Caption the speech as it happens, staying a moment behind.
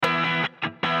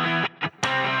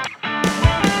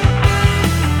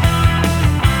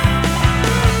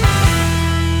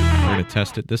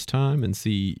test it this time and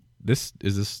see. Is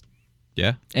this?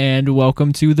 Yeah. And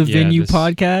welcome to the Venue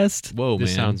Podcast. Whoa,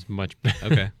 this man. sounds much better.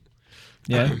 Okay.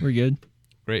 Yeah, we're good.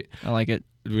 Great. I like it.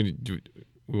 We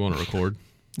want to record?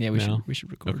 Yeah, we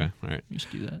should record. Okay, all right. We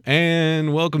should do that.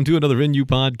 And welcome to another Venue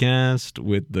Podcast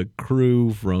with the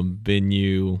crew from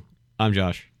Venue. I'm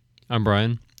Josh. I'm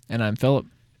Brian. And I'm Philip.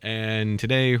 And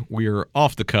today we're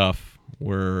off the cuff.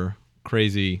 We're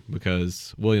crazy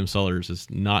because William Sellers is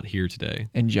not here today.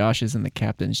 And Josh is in the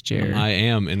captain's chair. I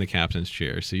am in the captain's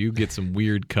chair, so you get some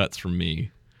weird cuts from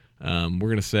me. We're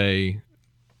going to say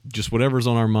just whatever's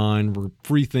on our mind. We're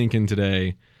free thinking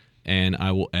today, and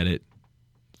I will edit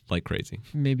like crazy.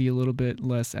 Maybe a little bit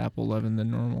less Apple loving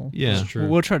than normal. Yeah. That's true.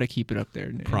 We'll try to keep it up there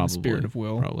in Probably. the spirit of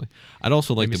Will. Probably. I'd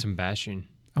also like Maybe to... some bashing.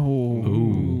 Oh.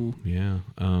 Ooh, yeah.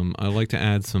 I'd like to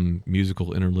add some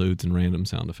musical interludes and random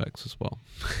sound effects as well.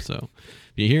 So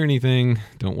if you hear anything,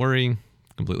 don't worry.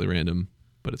 Completely random,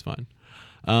 but it's fine.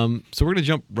 So we're going to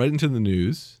jump right into the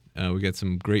news. We got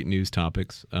some great news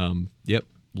topics.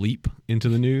 Leap into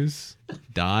the news.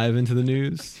 Dive into the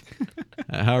news.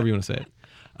 However you want to say it.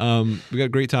 We got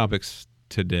great topics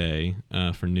today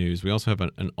for news. We also have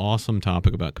an awesome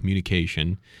topic about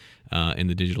communication in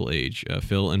the digital age.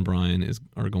 Phil and Brian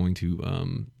are going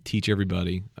to teach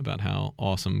everybody about how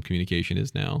awesome communication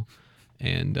is now.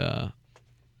 And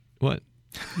what?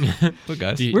 What,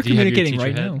 guys? We're communicating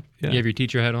right now. Yeah. You have your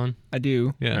teacher hat on? I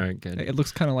do. Yeah. All right, good. It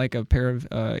looks kind of like a pair of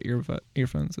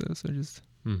earphones, though, so just...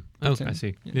 Oh, I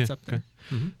see. Yeah, it's up there.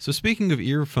 Okay. Mm-hmm. So speaking of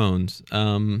earphones,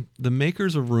 the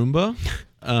makers of Roomba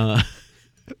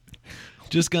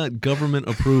just got government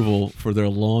approval for their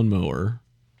lawnmower.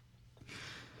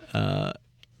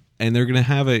 And they're gonna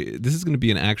have this is gonna be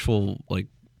an actual like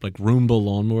Roomba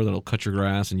lawnmower that'll cut your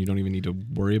grass and you don't even need to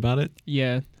worry about it.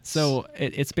 Yeah. So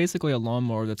it's basically a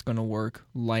lawnmower that's going to work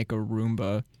like a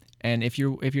Roomba. And if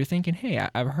you're thinking, hey,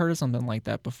 I've heard of something like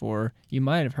that before, you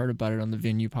might have heard about it on the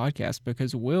Venue Podcast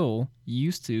because Will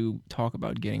used to talk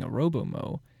about getting a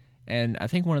RoboMow. And I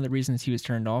think one of the reasons he was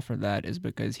turned off for that is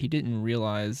because he didn't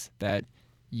realize that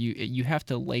you have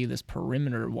to lay this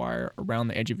perimeter wire around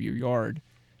the edge of your yard,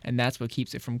 and that's what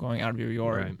keeps it from going out of your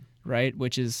yard, right?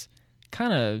 Which is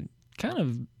kind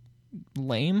of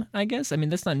lame, I guess. I mean,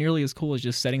 that's not nearly as cool as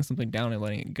just setting something down and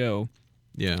letting it go.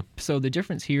 Yeah. So the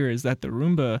difference here is that the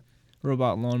Roomba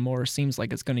robot lawnmower seems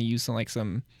like it's going to use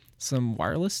some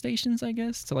wireless stations, I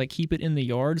guess, to like keep it in the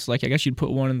yard. So like I guess you'd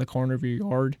put one in the corner of your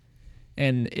yard,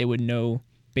 and it would know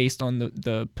based on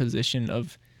the position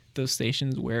of those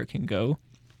stations where it can go.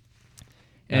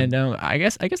 And I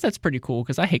guess that's pretty cool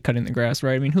because I hate cutting the grass,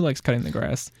 right? I mean, who likes cutting the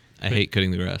grass? I hate cutting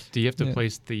the grass. Do you have to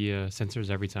place the sensors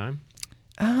every time?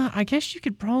 I guess you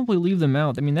could probably leave them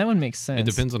out. I mean, that would make sense.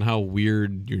 It depends on how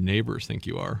weird your neighbors think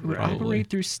you are.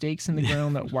 Operate through stakes in the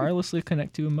ground that wirelessly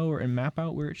connect to a mower and map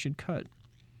out where it should cut.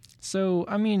 So,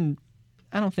 I mean,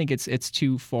 I don't think it's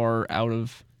too far out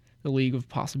of the league of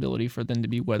possibility for them to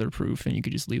be weatherproof and you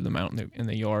could just leave them out in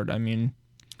the yard. I mean,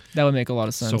 that would make a lot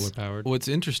of sense. Solar powered. What's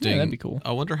interesting? Yeah, that'd be cool.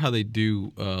 I wonder how they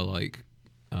do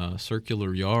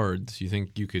circular yards. You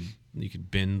think you could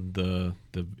bend the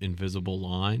invisible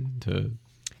line to?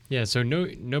 Yeah. So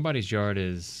nobody's yard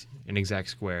is an exact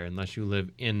square unless you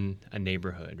live in a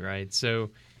neighborhood, right? So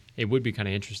it would be kind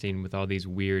of interesting with all these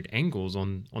weird angles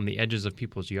on the edges of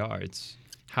people's yards,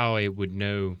 how it would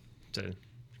know to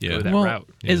go that route.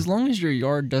 Yeah. As long as your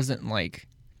yard doesn't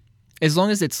as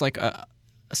long as it's like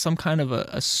some kind of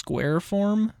a square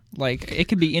form, like it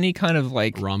could be any kind of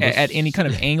like rhombus at any kind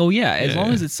of angle. Yeah, as long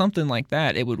Yeah. as it's something like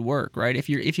that, it would work, right? If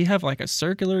you have like a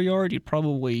circular yard, you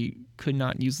probably could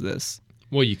not use this.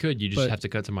 Well, you could. You just have to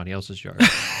cut somebody else's yard,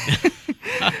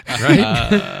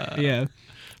 right? Yeah,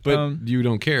 but you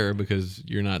don't care because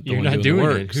you're not doing the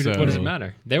work. it. So What does it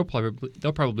matter? They'll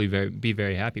probably be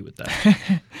very happy with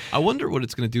that. I wonder what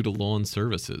it's going to do to lawn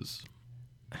services.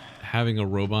 Having a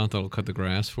robot that'll cut the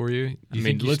grass for you.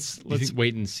 Let's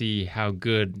wait and see how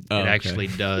good it actually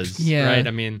does. Yeah. Right.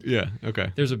 I mean, yeah. Okay.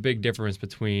 There's a big difference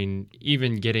between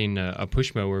even getting a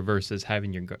push mower versus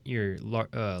having your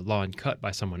lawn cut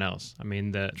by someone else. I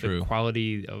mean, the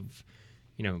quality of,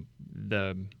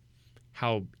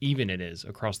 how even it is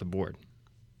across the board.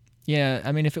 yeah.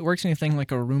 I mean, if it works anything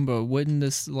like a Roomba, wouldn't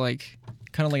this like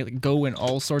kind of like go in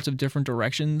all sorts of different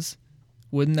directions?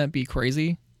 Wouldn't that be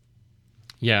crazy?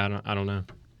 Yeah, I don't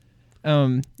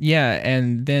know. Yeah,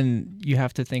 and then you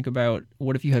have to think about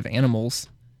what if you have animals,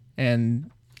 and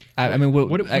I mean,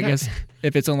 I guess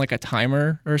if it's on like a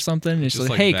timer or something, it's Just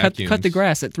like, like hey, cut vacuums. the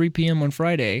grass at 3 p.m. on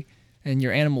Friday, and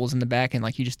your animal's in the back, and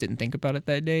like you just didn't think about it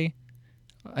that day,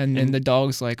 and then the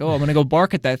dog's like, oh, I'm gonna go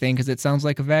bark at that thing because it sounds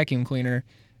like a vacuum cleaner,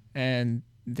 and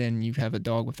then you have a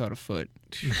dog without a foot.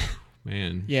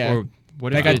 Man. Yeah, Or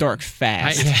what that if got it- dark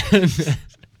fast.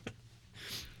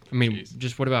 I mean, Jeez.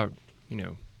 just what about,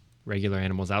 regular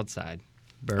animals outside?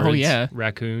 Birds, Oh, yeah.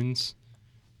 raccoons,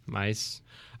 mice,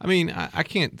 I mean, I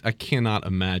cannot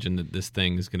imagine that this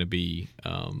thing is going to be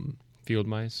field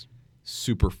mice.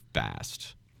 super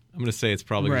fast. I'm going to say it's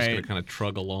probably just going Right. to kind of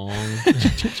trug along.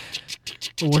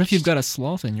 But what if you've got a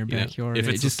sloth in your Yeah, backyard? if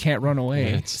It it's just a- can't run away.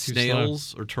 Yeah, it's too slow.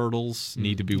 Snails or turtles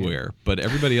need to beware, but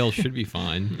everybody else should be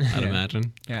fine, I'd Yeah.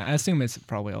 imagine. Yeah, I assume it's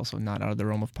probably also not out of the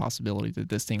realm of possibility that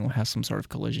this thing will have some sort of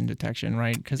collision detection,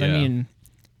 right? Because I Yeah. mean,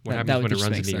 What that happens would when it just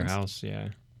runs make into your sense. house? Yeah.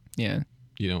 yeah.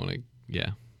 You don't want to, yeah.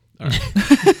 All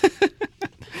right.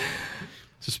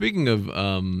 So speaking of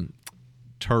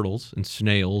turtles and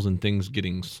snails and things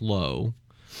getting slow,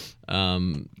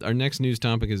 our next news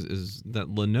topic is that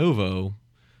Lenovo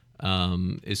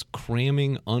is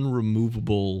cramming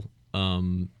unremovable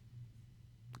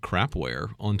crapware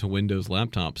onto Windows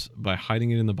laptops by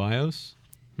hiding it in the BIOS.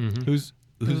 Mm-hmm. Who's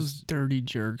Those dirty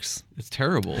jerks. it's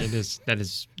terrible.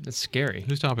 That's scary.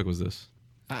 Whose topic was this?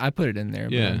 I put it in there.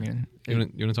 Yeah. But I mean,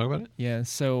 You want to talk about it? yeah.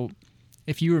 So,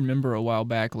 if you remember a while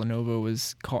back, Lenovo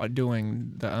was caught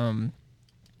doing the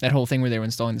that whole thing where they were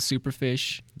installing the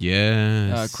Superfish.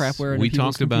 Yes. crapware into We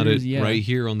people's talked about it computers, yeah. right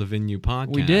here on the Venue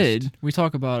podcast. We did. We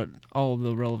talk about all of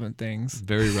the relevant things.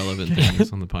 Very relevant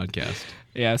things on the podcast.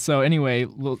 Yeah. So anyway,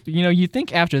 you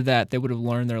think after that they would have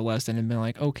learned their lesson and been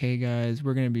like, okay, guys,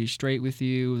 we're gonna be straight with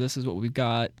you. This is what we've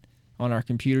got on our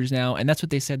computers now, and that's what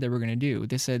they said they were gonna do.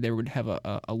 They said they would have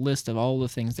a list of all the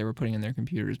things they were putting in their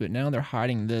computers, but now they're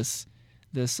hiding this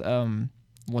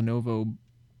Lenovo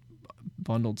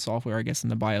bundled software, I guess, in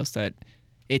the BIOS that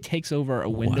it takes over a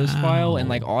Windows file and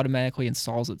Wow. like automatically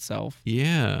installs itself.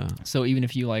 Yeah. So even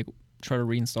if you like try to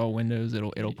reinstall Windows,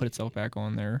 it'll put itself back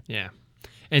on there. Yeah,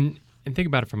 and think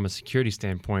about it from a security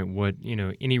standpoint. What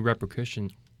any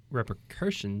repercussions?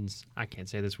 I can't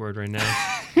say this word right now.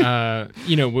 What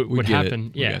We would get happen?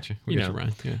 It. We Yeah, got you. We got you,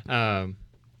 Ryan. Yeah.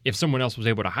 If someone else was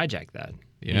able to hijack that,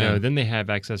 Yeah. then they have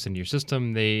access into your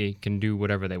system. They can do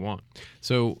whatever they want.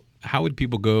 So, how would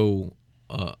people go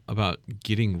about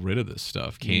getting rid of this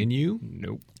stuff? Can you?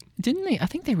 Nope. Didn't they? I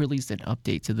think they released an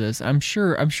update to this. I'm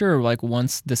sure. Like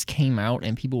once this came out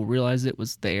and people realized it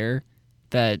was there,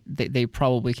 that they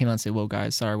probably came out and said, "Well,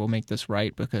 guys, sorry, we'll make this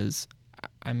right," because,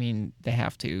 I mean, they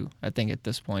have to. I think at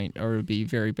this point, or it would be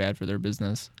very bad for their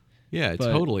business. Yeah,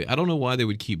 But- totally. I don't know why they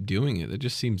would keep doing it. It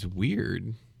just seems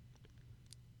weird,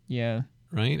 Yeah.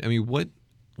 right? I mean, what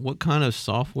kind of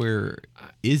software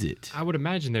is it? I would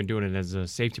imagine they're doing it as a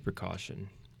safety precaution,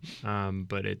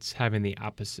 but it's having the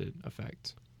opposite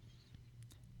effect.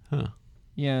 Huh.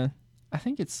 Yeah. I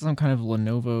think it's some kind of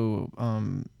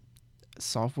Lenovo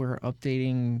software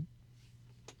updating.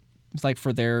 It's like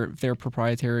for their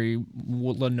proprietary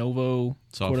Lenovo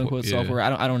quote unquote yeah. software.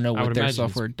 I don't know I what would their imagine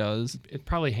it's- software does. It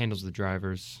probably handles the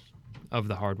drivers of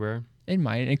the hardware. It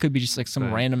might. It could be just like some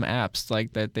But- random apps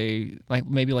like that they like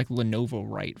maybe like Lenovo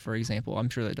Write, for example. I'm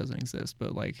sure that doesn't exist,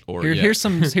 but like Or, here, yeah.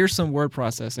 here's some word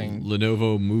processing.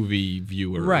 Lenovo Movie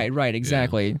Viewer. Right,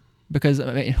 exactly. Because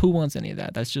I mean, who wants any of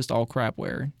that? That's just all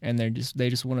crapware, and they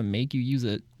just want to make you use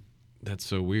it. That's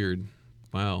so weird.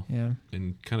 Wow. Yeah.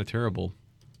 And kind of terrible.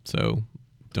 So,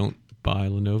 don't buy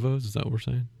Lenovo's. Is that what we're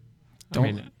saying? Don't-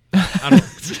 I mean, I don't,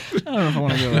 I don't know if I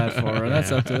want to go that far. That's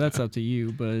up to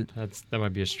you, but that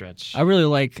might be a stretch. I really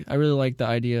like the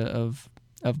idea of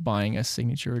buying a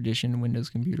signature edition Windows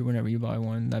computer whenever you buy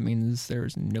one. That means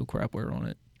there's no crapware on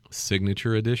it.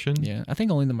 Signature Edition? Yeah, I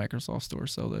think only the Microsoft Store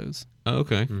sell those. Oh,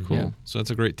 okay, cool. Yeah. So that's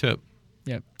a great tip.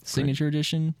 Yep, signature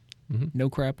edition, Mhm. no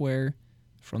crapware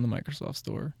from the Microsoft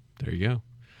Store. There you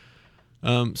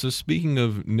go. So speaking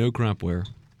of no crapware,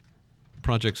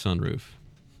 Project Sunroof.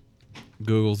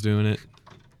 Google's doing it.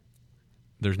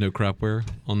 There's no crapware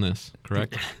on this,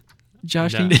 correct?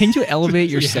 Josh, No. can you elevate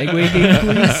your segue game,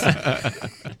 please?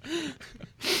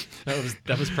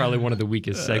 That was probably one of the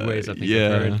weakest segues I think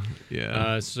yeah, I've heard.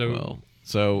 yeah.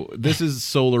 So This is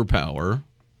solar power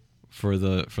for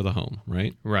the home,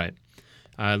 right? right,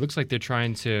 it looks like they're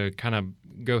trying to kind of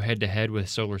go head to head with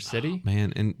Solar City,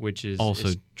 Man, and which is also-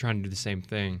 is trying to do the same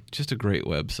thing. just a great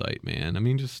website, man. I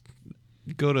mean, just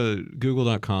go to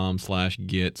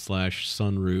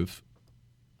google.com/get/sunroof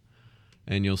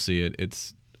and you'll see it.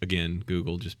 It's, again,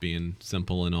 Google just being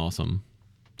simple and awesome.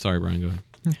 Sorry, Brian, go ahead.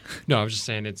 No, I was just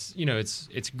saying it's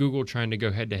Google trying to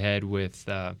go head to head with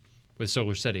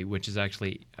Solar City, which is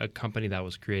actually a company that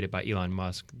was created by Elon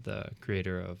Musk, the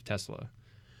creator of Tesla,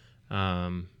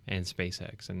 and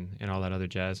SpaceX and all that other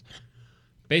jazz.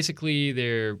 basically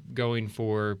they're going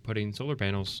for putting solar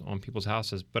panels on people's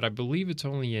houses, but I believe it's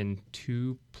only in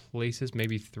 2 places,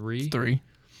 maybe 3. 3.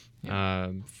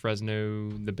 Fresno,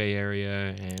 the Bay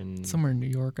Area, and Somewhere in New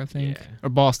York, I think. Yeah. Or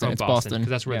Boston. Oh, It's Boston. 'cause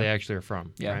that's where Yeah. they actually are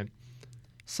from. Yeah. Right?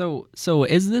 So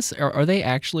is this? Are they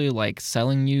actually like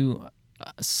selling you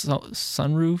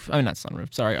sunroof? I mean, not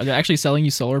sunroof. Sorry. Are they actually selling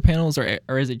you solar panels, or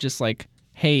is it just like,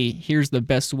 hey, here's the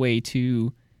best way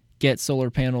to get solar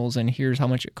panels, and here's how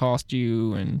much it cost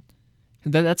you, and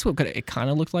that's what it kind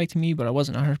of looked like to me, but I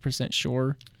wasn't 100%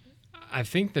 sure. I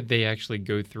think that they actually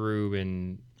go through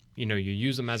and, you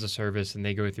use them as a service, and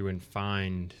they go through and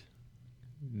find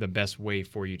the best way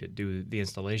for you to do the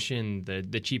installation,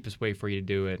 the cheapest way for you to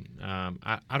do it.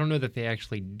 I don't know that they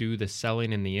actually do the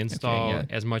selling and the install yeah.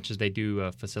 as much as they do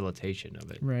facilitation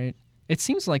of it. Right. It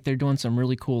seems like they're doing some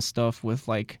really cool stuff with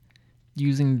like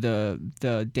using the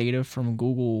data from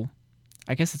Google.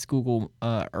 I guess it's Google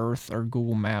Earth or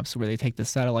Google Maps, where they take the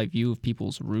satellite view of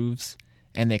people's roofs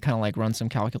and they kind of like run some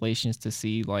calculations to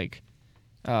see like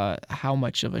how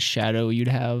much of a shadow you'd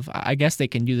have. I guess they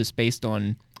can do this based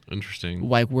on Interesting.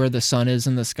 like where the sun is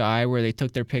in the sky, where they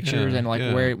took their pictures, Yeah, and like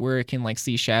yeah. where it can like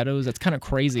see shadows. That's kind of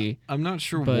crazy. I'm not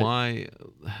sure But- why.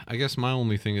 I guess my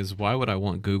only thing is, why would I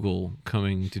want Google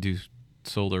coming to do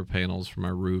solar panels for my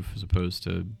roof as opposed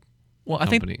to Well,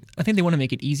 company? I think they want to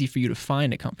make it easy for you to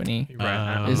find a company. Right.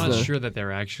 I'm Is not the- sure that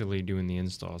they're actually doing the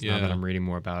installs now Yeah. that I'm reading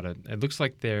more about it. It looks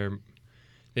like they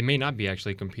may not be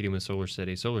actually competing with Solar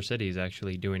City. Solar City is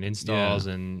actually doing installs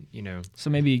and, So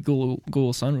maybe Google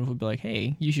Sunroof would be like,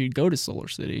 hey, you should go to Solar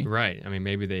City. right. I mean,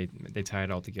 maybe they tie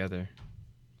it all together.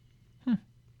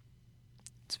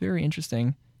 It's very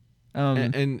interesting.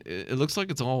 And it looks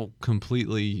like it's all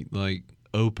completely like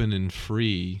open and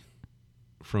free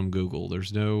from Google.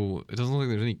 It doesn't look like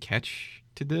there's any catch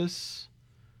to this,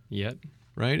 Yet.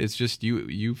 right? It's just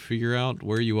you figure out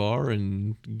where you are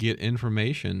and get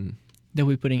information. They'll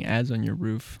be putting ads on your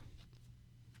roof.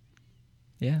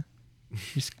 Yeah.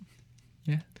 Just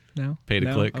yeah. No. Pay to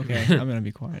No? click. Okay, I'm gonna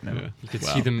be quiet now. Yeah. You could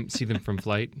Wow. see them from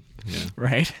flight. Yeah.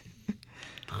 Right.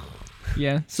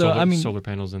 Yeah. So solar, I mean, solar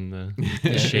panels in the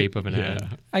shape of an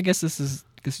ad. I guess this is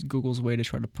Google's way to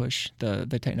try to push the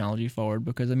technology forward,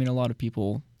 because I mean a lot of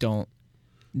people don't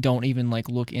even like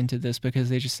look into this because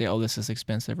they just say, oh, this is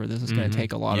expensive, or this is going to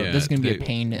take a lot of, this is going to be a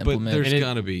pain to But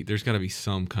implement. there's gotta be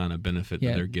some kind of benefit Yeah.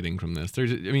 that they're getting from this.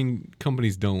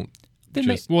 Companies don't They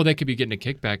may- just Well, they could be getting a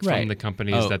kickback Right. from the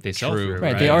companies Oh, that they sell true. through. Right,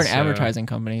 Right. they are an So- advertising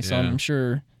company, so yeah. I'm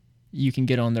sure you can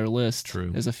get on their list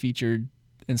True. as a featured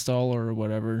installer or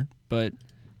whatever. But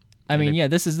I mean, they- yeah,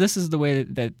 this is the way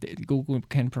that Google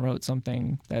can promote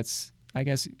something that's, I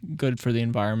guess, good for the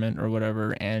environment or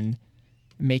whatever, and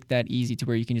make that easy to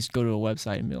where you can just go to a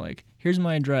website and be like, here's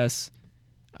my address.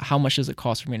 How much does it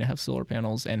cost for me to have solar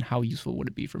panels, and how useful would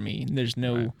it be for me? And there's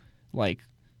no Right. like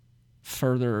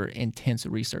further intense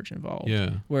research involved.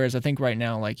 Yeah. Whereas I think right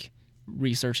now, like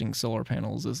researching solar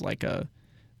panels is like a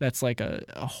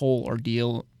whole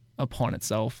ordeal upon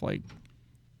itself. Like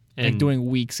doing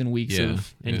weeks and weeks Yeah.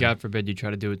 of And Yeah. God forbid you try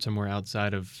to do it somewhere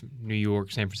outside of New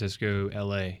York, San Francisco,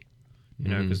 LA.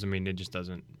 Mhm. Because I mean, it just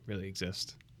doesn't really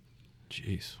exist.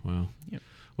 Jeez, wow. Yep.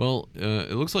 Well,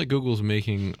 it looks like Google's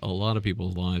making a lot of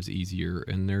people's lives easier,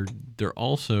 and they're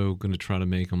also going to try to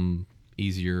make them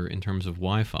easier in terms of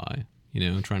Wi-Fi.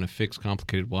 Trying to fix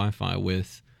complicated Wi-Fi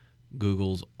with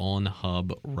Google's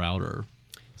on-hub router.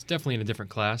 It's definitely in a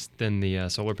different class than the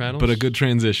solar panels, But a good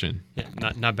transition.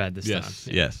 yeah, not bad this Yes.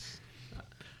 time. Yes.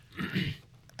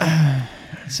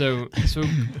 So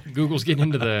Google's getting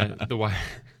into the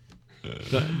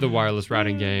wireless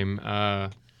routing game.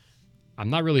 I'm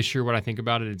not really sure what I think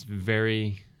about it. It's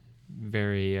very,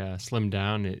 very slimmed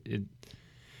down.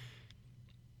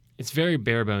 It's very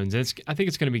bare bones. I think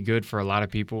it's going to be good for a lot of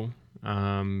people.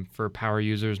 For power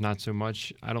users, not so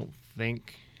much. I don't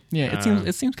think. yeah.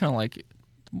 It seems kind of like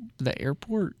the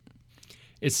airport.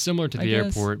 It's similar to I the guess.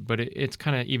 airport, but it's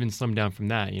kind of even slimmed down from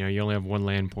that. You only have one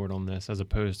LAN port on this, as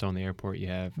opposed to on the airport you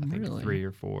have, I think, Really? 3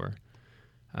 or 4.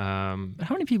 But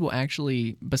how many people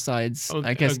actually, besides Oh,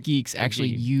 I guess a geeks, actually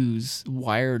geek. use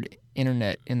wired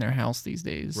internet in their house these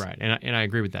days? Right, and I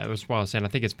agree with that. That's why I was saying I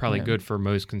think it's probably Yeah. good for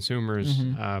most consumers,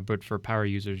 Mhm. but for power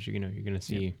users, you're going to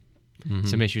see Mhm.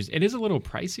 some issues. It is a little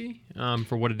pricey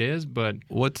for what it is, but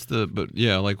What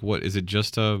is it?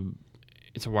 Just a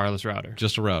it's a wireless router.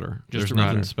 router? Just There's a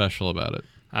nothing router. special about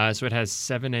it. So it has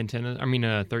 7 antennas.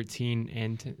 13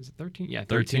 antennas. Is it 13? Yeah,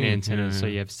 13 13, antennas. yeah, So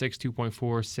yeah. you have 6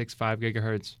 2.4, 6 5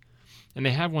 gigahertz. And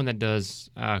they have one that does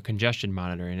congestion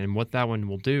monitoring. And what that one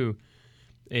will do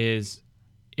is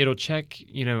it'll check,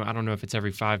 I don't know if it's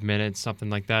every 5 minutes, something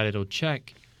like that. It'll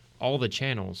check all the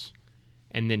channels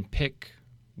and then pick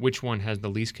which one has the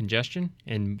least congestion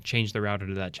and change the router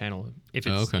to that channel if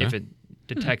it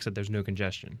detects that there's no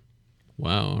congestion.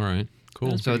 Wow. All right.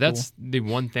 Cool. That's So pretty that's the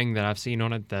one thing that I've seen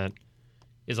on it that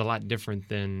is a lot different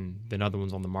than other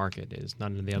ones on the market. Is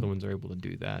none of the other ones are able to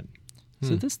do that.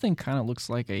 So this thing kind of looks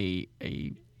like a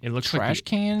It looks trash like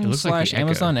can it looks like slash the Echo.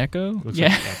 Amazon Echo. Looks Yeah.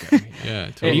 like the Echo. Yeah.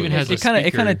 It Totally. even has it a kind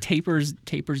of speaker.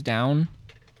 tapers down,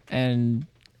 and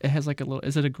it has like a little.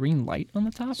 Is it a green light on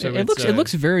the top? So it it's,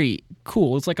 looks very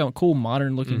cool. It's like a cool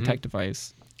modern looking Mhm. tech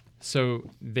device. So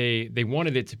they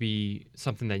wanted it to be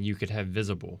something that you could have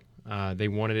visible. They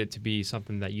wanted it to be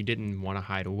something that you didn't want to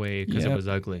hide away because Yep. it was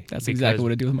ugly. That's Because- exactly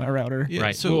what I do with my router. Yeah,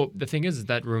 right. so- Well, the thing is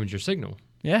that ruins your signal.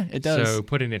 Yeah, it does. So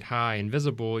putting it high and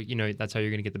visible, that's how you're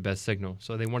going to get the best signal.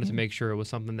 So they wanted to make sure it was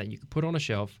something that you could put on a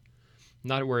shelf,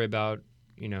 not worry about.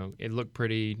 It looked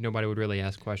pretty. Nobody would really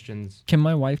ask questions. Can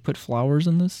my wife put flowers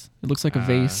in this? It looks like a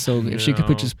vase, so if she could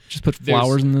put no. just put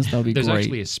flowers in this, that would be There's great.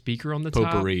 actually a speaker on the top.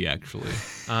 Potpourri, actually.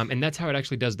 And that's how it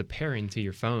actually does the pairing to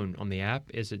your phone on the app.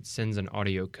 Is it sends an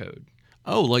audio code.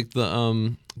 Oh, like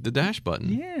the dash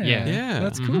button. Yeah, Yeah.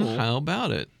 that's Mhm. cool. How about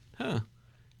it? Huh.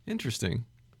 Interesting.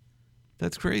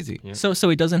 That's crazy. Yeah. So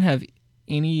it doesn't have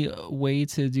any way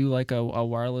to do like a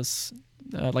wireless,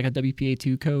 like a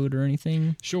WPA2 code or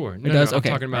anything. Sure. It No, does? I'm Okay,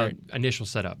 talking about right. initial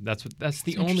setup. That's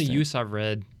the only interesting. use I've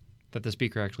read that the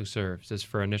speaker actually serves is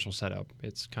for initial setup.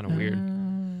 It's kind of weird.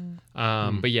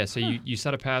 But yeah, so you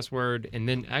set a password, and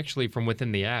then actually from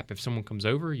within the app, if someone comes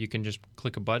over, you can just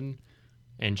click a button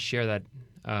and share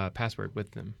that password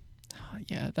with them.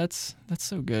 Yeah, that's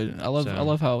so good. I love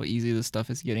So- how easy this stuff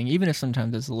is getting, even if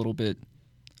sometimes it's a little bit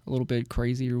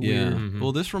crazy or Yeah. weird. Mhm.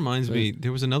 Well, this reminds But- me.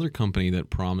 There was another company that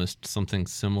promised something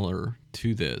similar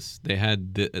to this. They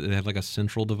had like a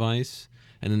central device,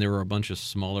 and then there were a bunch of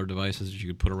smaller devices that you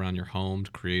could put around your home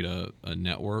to create a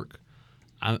network.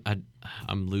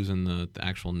 I'm losing the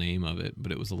actual name of it,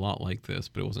 but it was a lot like this,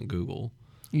 but it wasn't Google.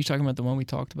 You talking about the one we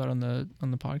talked about on the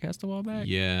podcast a while back?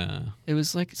 Yeah. It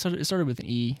was like it started with an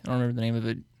E. I don't remember the name of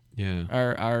it. Yeah.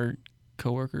 Our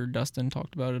coworker Dustin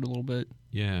talked about it a little bit.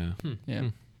 Yeah. Yeah, Hmm.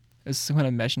 it's some kind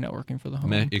of mesh networking for the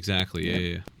home. Exactly. Yeah. Yeah.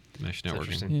 Yeah. Mesh That's networking.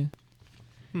 interesting.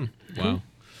 Yeah.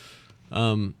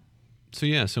 Wow.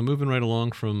 So moving right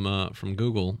along from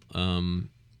Google,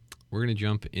 we're gonna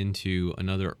jump into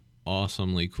another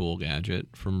awesomely cool gadget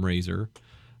from Razer.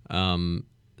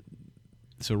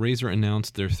 So Razer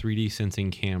announced their 3D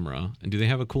sensing camera, and do they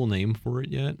have a cool name for it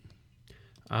yet?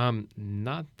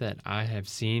 Not that I have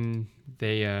seen.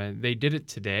 They did it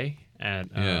today at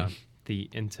Yeah. the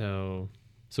Intel.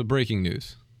 So breaking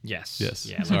news. Yes. Yes.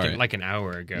 Yeah. Sorry. Like an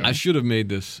hour ago. I should have made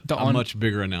this The a on- much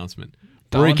bigger announcement.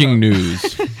 the Breaking on- news,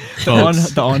 The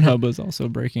folks. on hub was also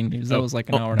breaking news. That was like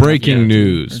an hour. And Breaking a half ago,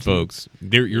 news, or two. folks.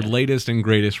 They're your latest and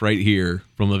greatest right here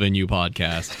from the Venue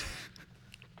Podcast.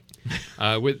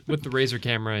 With the Razer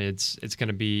camera, it's going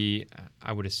to be,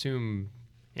 I would assume,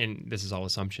 and this is all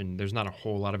assumption. There's not a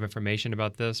whole lot of information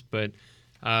about this, but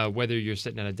whether you're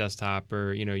sitting at a desktop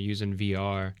or using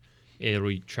VR,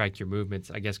 it'll track your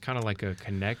movements. I guess kind of like a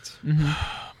Kinect.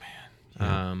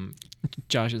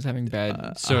 Josh is having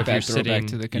bad. So if bad you're throwback sitting-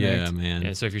 to the Kinect. Yeah, man.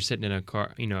 Yeah, so if you're sitting in a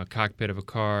car, a cockpit of a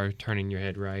car, turning your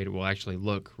head right, it will actually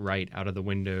look right out of the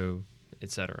window,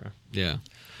 etc. Yeah.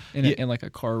 In like a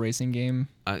car racing game.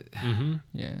 Mm-hmm.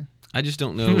 Yeah. I just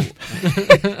don't know.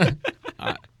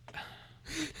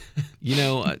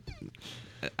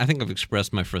 I think I've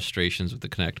expressed my frustrations with the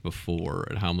Kinect before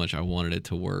and how much I wanted it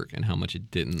to work and how much it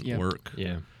didn't Yep. work.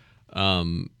 Yeah.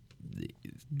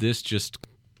 This just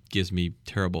gives me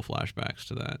terrible flashbacks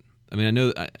to that. I mean,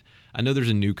 I know there's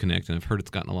a new Kinect, and I've heard it's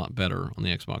gotten a lot better on the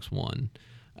Xbox One.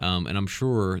 And I'm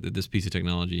sure that this piece of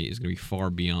technology is going to be far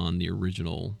beyond the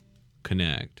original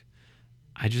Kinect.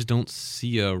 I just don't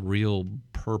see a real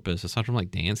purpose aside from like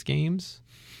dance games.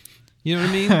 You know what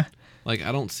I mean? Like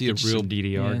I don't see a Get real some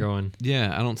DDR Yeah. going.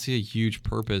 yeah, I don't see a huge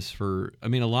purpose for. I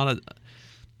mean, a lot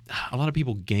of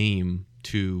people game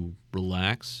to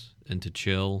relax and to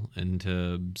chill and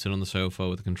to sit on the sofa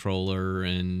with a controller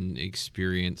and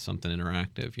experience something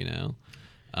interactive.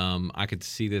 I could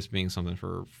see this being something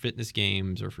for fitness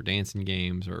games or for dancing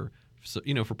games or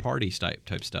for party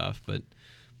type stuff, but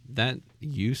that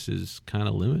use is kind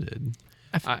of limited.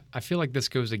 I feel like this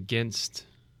goes against,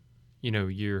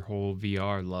 your whole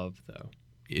VR love, though.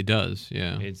 It does,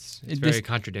 yeah, It's This- very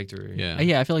contradictory. yeah.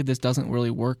 Yeah, I feel like this doesn't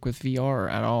really work with VR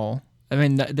at all. I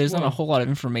mean, there's not a Well- whole lot of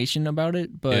information about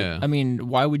it, but Yeah. I mean,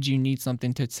 why would you need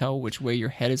something to tell which way your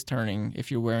head is turning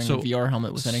if you're wearing So- a VR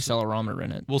helmet with an so- accelerometer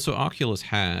in it? Well, so Oculus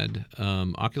had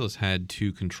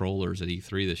two controllers at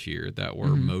E3 this year that were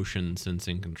Mhm. motion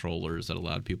sensing controllers that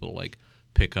allowed people to like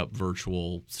pick up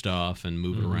virtual stuff and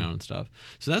move it around and stuff.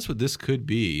 So that's what this could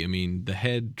be. I mean, the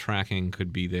head tracking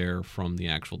could be there from the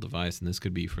actual device, and this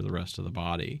could be for the rest of the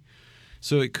body.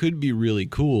 So it could be really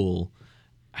cool.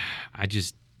 I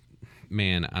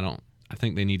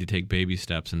think they need to take baby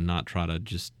steps and not try to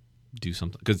just do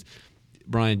something. Because,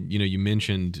 Brian, you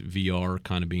mentioned VR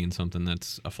kind of being something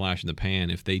that's a flash in the pan.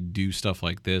 If they do stuff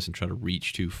like this and try to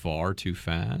reach too far, too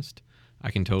fast,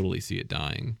 I can totally see it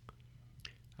dying.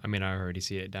 I mean, I already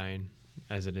see it dying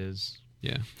as it is.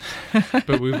 Yeah.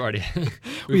 But we've already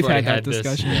We've already had that this.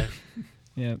 discussion. Yeah.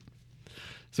 Yeah.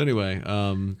 So anyway,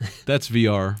 that's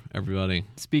VR, everybody.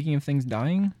 Speaking of things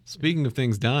dying. Speaking of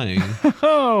things dying,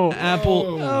 Oh,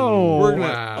 Apple. Oh, We're gonna-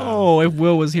 wow. Oh, if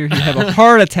Will was here, he'd have a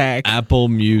heart attack. Apple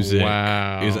Music.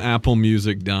 Wow. Is Apple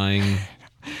Music dying?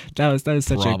 That is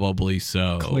such Probably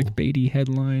so. a clickbaity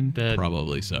headline. That-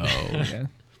 Probably so. Yeah.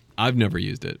 I've never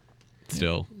used it.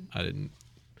 Still, I didn't.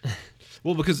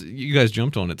 Well, because you guys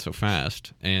jumped on it so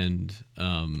fast and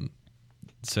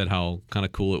said how kind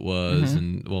of cool it was,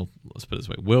 and well, let's put it this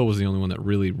way: Will was the only one that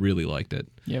really, really liked it.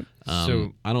 Yep.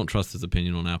 So- I don't trust his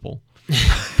opinion on Apple,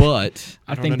 but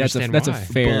I don't think that's a understand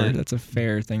why.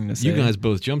 fair thing to say. you guys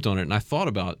both jumped on it, and I thought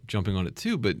about jumping on it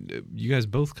too. But you guys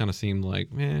both kind of seemed like,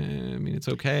 I mean, it's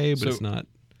okay, but So- it's not.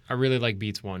 I really like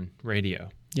Beats One radio.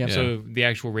 Yep. Yeah. So the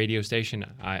actual radio station,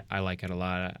 I like it a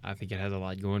lot. I think it has a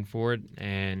lot going for it,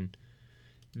 and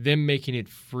them making it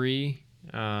free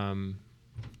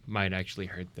might actually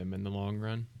hurt them in the long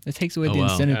run. It takes away Oh, the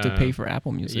wow. incentive to pay for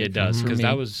Apple Music. Yeah, it does, for because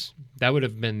me. that would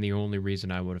have been the only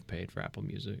reason I would have paid for Apple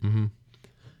Music. Mm-hmm.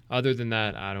 Other than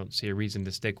that, I don't see a reason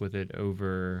to stick with it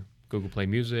over Google Play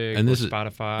Music And or this is-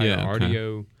 Spotify yeah, or okay.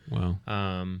 Audio. Wow.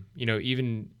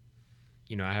 Even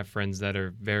I have friends that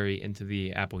are very into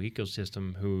the Apple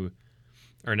ecosystem who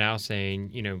are now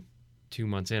saying, 2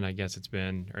 months in, I guess it's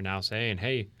been, are now saying,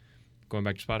 hey, going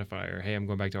back to Spotify, or hey, I'm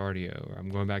going back to Audio, or I'm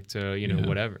going back to, Yeah.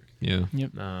 whatever. Yeah.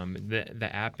 The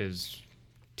app is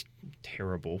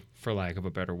terrible, for lack of a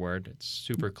better word. It's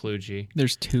super kludgy.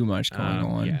 There's too much going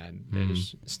on. Yeah,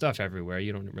 there's stuff everywhere.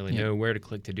 You don't really Yeah. know where to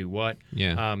click to do what.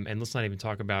 Yeah. And let's not even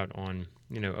talk about on,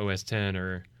 OS 10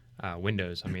 or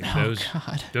Windows. I mean, Oh,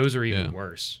 God. those are even Yeah.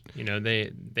 worse.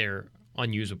 They're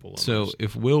unusable. So almost.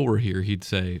 if Will were here, he'd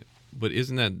say, "But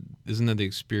isn't that the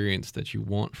experience that you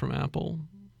want from Apple?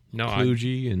 no,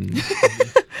 Kludgy and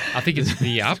I think it's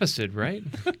the opposite, right?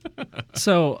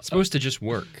 So It's supposed to just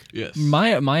work. yes,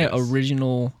 my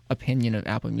original opinion of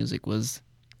Apple Music was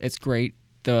it's great.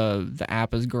 The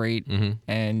app is great, Mhm.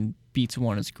 and Beats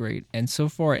One is great. And so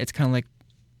far, it's kind of like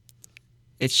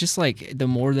it's just like the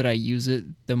more that I use it,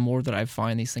 the more that I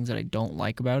find these things that I don't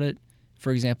like about it.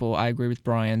 For example, I agree with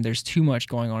Brian. There's too much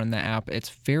going on in the app. It's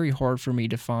very hard for me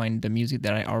to find the music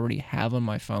that I already have on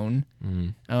my phone.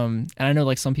 Mhm. And I know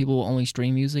like some people will only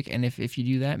stream music, and if you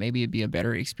do that, maybe it'd be a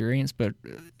better experience. But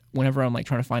whenever I'm like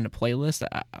trying to find a playlist,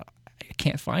 I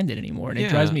can't find it anymore, and it Yeah.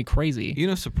 drives me crazy. You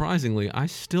know, surprisingly, I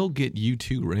still get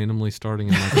U2 randomly starting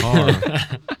in my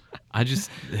car. I just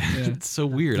it's so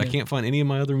weird. I can't find any of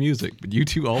my other music, but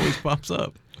U2 always pops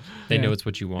up. They Yeah. know it's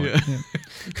what you want. Yeah.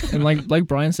 And like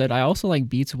Brian said, I also like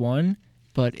Beats One,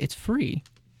 but it's free.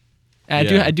 And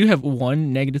Yeah. I do have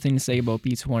one negative thing to say about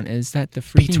Beats One is that the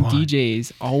Beats freaking One.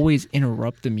 DJs always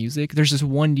interrupt the music. There's this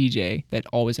one DJ that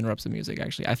always interrupts the music.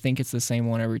 Actually, I think it's the same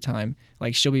one every time.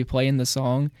 Like she'll be playing the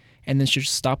song, and then she'll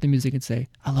just stop the music and say,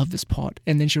 "I love this part,"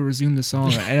 and then she'll resume the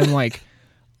song, and I'm like,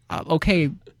 okay.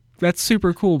 That's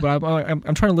super cool, but I'm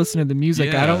trying to listen to the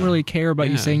music. I don't Yeah. really care about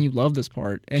you Yeah. saying you love this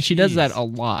part. And she does that Jeez. a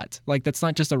lot. Like, that's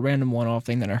not just a random one-off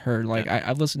thing that I heard. Like,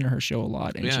 I've listened to her show a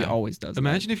lot, and she Yeah. always does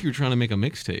Imagine if you were trying to make a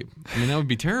mixtape. I mean, that would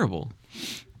be terrible.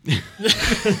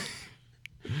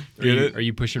 Are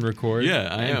you pushing record? Yeah,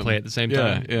 I and am. play at the same Yeah,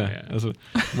 time. yeah. That's what,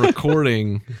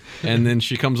 recording, and then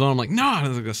she comes on. I'm like, no,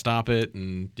 I'm gonna stop it,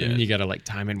 and yeah, And then you gotta like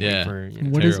time and Yeah. wait for. that.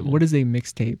 What is terrible. what is a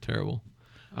mixtape? terrible.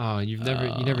 Oh, you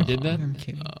never did that? I'm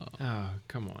kidding. Oh,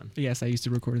 come on. Yes, I used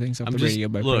to record things off I'm the just- radio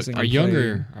by look, pressing Our play.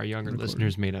 younger recorder.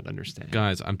 listeners may not understand.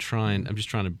 Guys, I'm just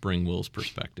trying to bring Will's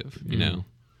perspective. You know,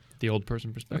 The old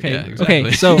person perspective. Okay, Yeah, exactly.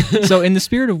 okay. So in the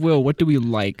spirit of Will, what do we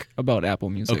like about Apple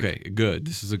Music? okay, good.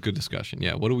 This is a good discussion.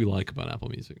 Yeah, what do we like about Apple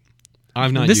Music?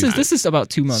 I've not. This used is about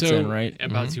 2 months So, in, right?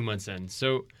 About 2 months in.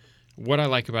 So, what I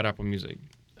like about Apple Music,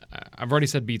 I've already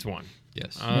said Beats One.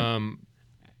 Yes.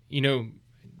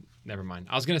 Never mind.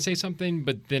 I was gonna say something,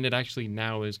 but then it actually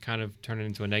now is kind of turning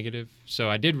into a negative. So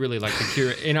I did really like the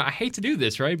curate. I hate to do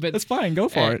this, right? But That's fine. Go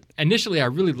for it. Initially, I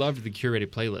really loved the curated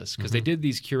playlists because they did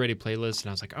these curated playlists, and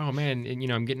I was like, oh man,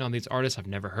 and, I'm getting all these artists I've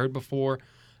never heard before,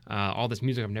 all this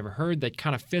music I've never heard that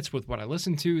kind of fits with what I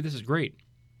listen to. This is great.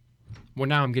 well,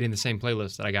 now I'm getting the same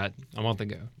playlist that I got a month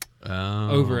ago Oh.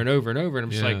 over and over and over. And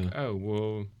I'm just Yeah. like, oh,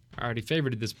 well, I already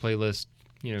favorited this playlist,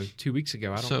 2 weeks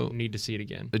ago. I don't So- need to see it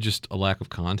again. Just a lack of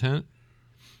content.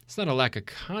 It's not a lack of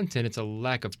content. It's a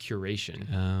lack of curation,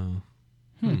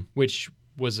 Oh. which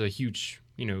was a huge,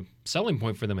 selling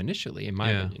point for them initially, in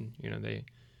my Yeah. opinion. They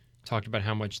talked about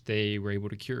how much they were able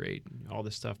to curate all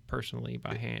this stuff personally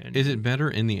by hand. Is it better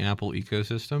in the Apple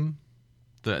ecosystem?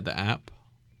 The app?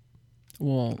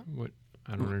 Well, What?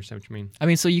 I don't understand what you mean. I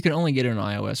mean, so you can only get it on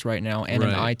iOS right now, and in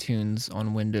Right. iTunes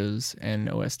on Windows and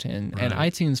OS 10. And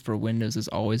Right. iTunes for Windows has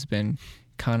always been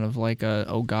kind of like a,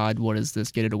 oh God, what is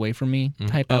this? Get it away from me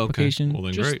type Oh, okay. application. Well,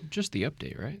 then Just, great. just the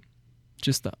update, right?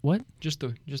 Just the what? Just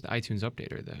the iTunes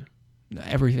updater, though.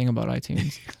 Everything about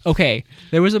iTunes. Okay,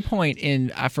 there was a point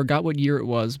in, I forgot what year it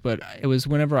was, but it was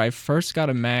whenever I first got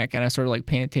a Mac and I started like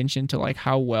paying attention to like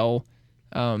how well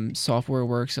software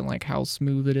works and like how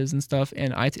smooth it is and stuff.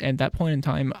 And at that point in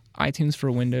time, iTunes for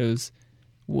Windows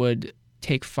would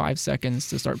take 5 seconds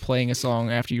to start playing a song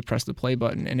after you press the play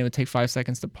button, and it would take 5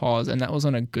 seconds to pause, and that was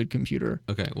on a good computer.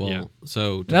 Okay. Well, Yeah.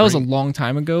 so That was a long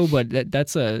time ago, but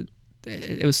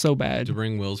it was so bad. to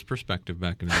bring Will's perspective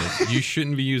back into this, you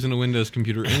shouldn't be using a Windows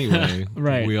computer anyway.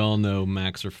 Right. We all know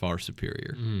Macs are far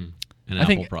superior in I Apple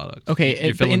think- products. Okay,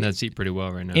 You're but filling that seat pretty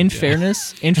well right now. in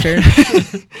fairness, in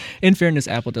fairness,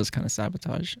 Apple does kind of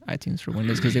sabotage iTunes for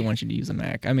Windows because they want you to use a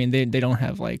Mac. I mean, they don't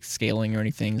have like scaling or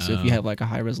anything, so if you have like a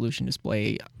high resolution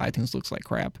display, iTunes looks like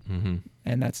crap,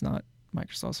 and that's not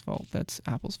Microsoft's fault. That's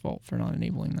Apple's fault for not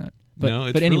enabling that. But, no,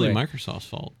 it's but anyway, really Microsoft's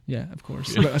fault. yeah, of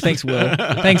course. But thanks, Will.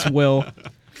 Thanks, Will.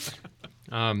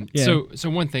 Yeah. So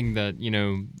one thing that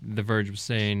The Verge was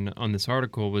saying on this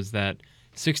article was that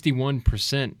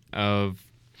 61% of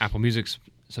Apple Music's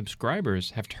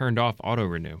subscribers have turned off auto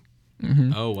renew.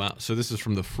 Oh wow! So this is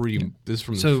from the free. This is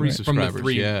from the So free from the subscribers.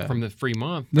 free yeah. from the free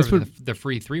month, That's or what- the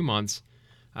free 3 months,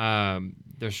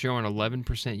 they're showing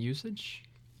 11% usage.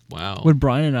 wow. What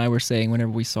Brian and I were saying whenever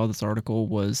we saw this article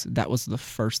was that was the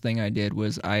first thing I did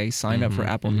was I signed up for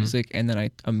Apple Music and then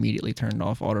I immediately turned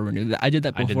off auto renew. I did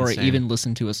that I did the before I same. even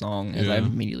listened to a song, as I Yeah.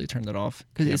 immediately turned it off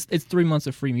because it's 3 months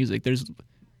of free music. There's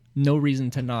no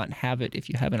reason to not have it if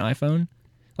you have an iPhone.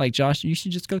 Like Josh, you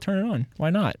should just go turn it on.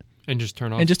 Why not? And just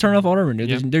turn off. And just turn off auto renew.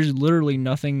 Yep. There's literally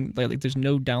nothing like there's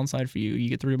no downside for you. You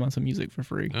get 3 months of music for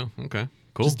free. Oh, okay.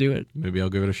 Cool. Just do it. Maybe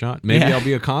I'll give it a shot. Maybe Yeah. I'll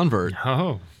be a convert.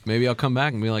 Oh, Maybe I'll come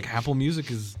back and be like, Apple Music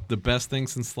is the best thing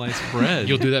since sliced bread.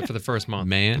 you'll do that for the first month.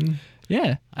 Man,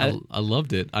 Yeah. I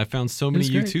loved it. I found so many was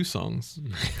great. U2 songs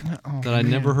Oh, that I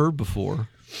man. never heard before.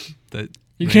 That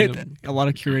You made get them- a lot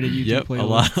of curated YouTube Yep,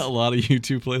 playlists. a lot of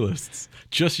U2 playlists.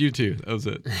 Just U2. That was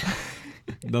it.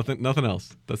 nothing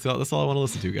else. That's all I want to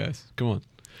listen to, guys. Come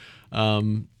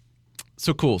on.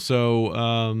 So cool.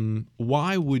 So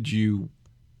why would you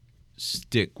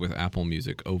stick with Apple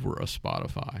Music over a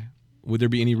Spotify? Would there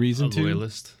be any reason A to?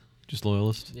 loyalist. Just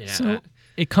loyalist? Yeah. So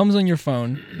it comes on your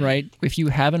phone, right? If you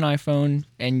have an iPhone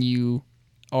and you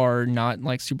are not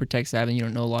like super tech savvy, you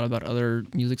don't know a lot about other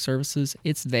music services,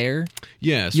 it's there.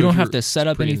 Yeah. So You don't if have you're- to set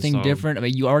up anything pre-installed. different. I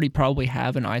mean, you already probably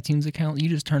have an iTunes account. You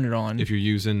just turn it on. if you're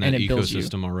using that and it bills you.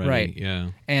 ecosystem already. Right.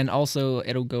 Yeah. And also,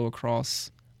 it'll go across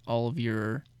all of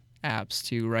your apps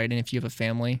too, right? And if you have a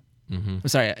family,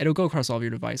 sorry, it'll go across all of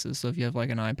your devices. So if you have like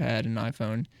an iPad and an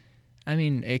iPhone, I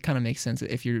mean, it kind of makes sense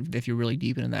if you're really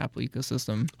deep in the Apple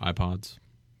ecosystem. iPods.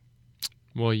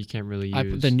 Well, you can't really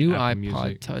use The new Apple iPod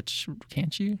Music. Touch,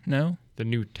 can't you? No, The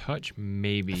new Touch,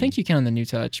 maybe. I think you can on the new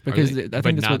Touch Are because they- I but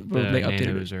think that's not what the they updated.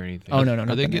 Nanos It. or anything. Oh no, no, Are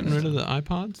not they the getting Nanos. rid of the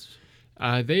iPods?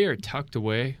 They are tucked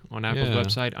away on Apple's Yeah.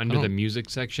 website under Oh. the music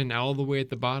section, all the way at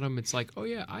the bottom. It's like, oh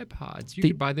yeah, iPods. You They-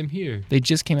 could buy them here. They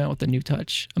just came out with the new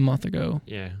Touch a month ago.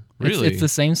 Yeah. Really? It's the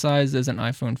same size as an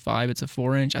iPhone 5. It's a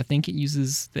 4-inch. I think it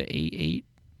uses the A8.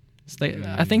 So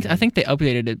I think they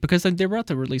updated it because they're about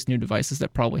to release new devices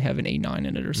that probably have an A9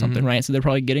 in it or something, right? So they're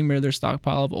probably getting rid of their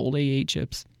stockpile of old A8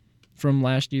 chips from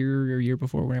last year or year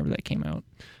before, whenever that came out.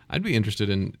 I'd be interested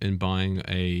in buying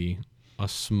a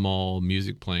small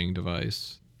music playing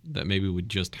device that maybe would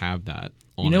just have that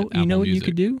on You know Apple what you Music.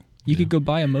 could do? You could go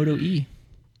buy a Moto E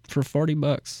for $40.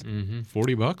 Mm-hmm.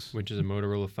 $40? Which is a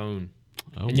Motorola phone.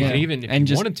 Oh, And you Yeah. can even, if And you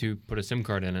just- wanted to, put a SIM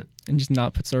card in it. And just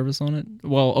not put service on it?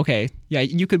 Well, okay. Yeah,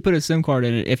 you could put a SIM card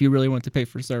in it if you really want to pay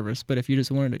for service. But if you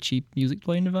just wanted a cheap music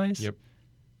playing device, Yep.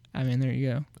 I mean, there you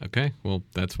go. Okay, well,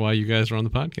 that's why you guys are on the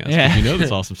podcast. 'Cause Yeah. You know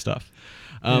this awesome stuff.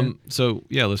 So,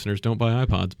 yeah, listeners, don't buy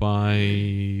iPods.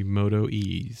 Buy Moto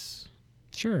E's.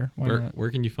 Sure. Why Where not? where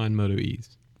can you find Moto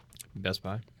E's? Best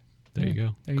Buy. There Yeah. you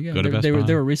go. There you go. Go to Best they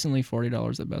Buy. were recently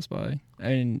 $40 at Best Buy. I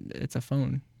mean, it's a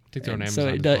phone. TikTok on And Amazon. so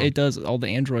as well. it does all the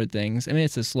Android things. I mean,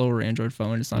 it's a slower Android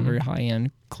phone. It's not very high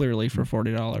end, clearly for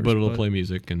 $40. But it'll play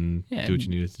music and Yeah, do what you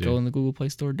need it to Go do. in the Google Play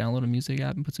Store, download a music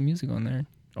app, and put some music on there,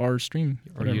 or stream,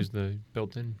 or whatever. use the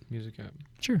built-in music app.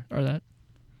 Sure, or that,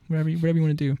 whatever you want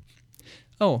to do.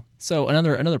 Oh, so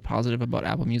another positive about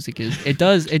Apple Music is it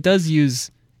does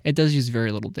use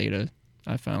very little data.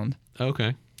 I found.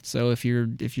 Okay. So if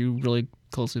you really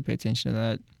closely pay attention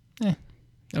to that,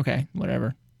 okay,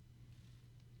 whatever.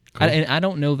 Cool. And I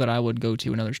don't know that I would go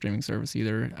to another streaming service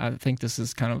either. I think this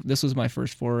was my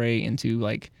first foray into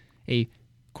like a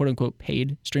quote unquote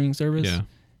paid streaming service. Yeah.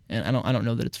 And I don't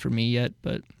know that it's for me yet,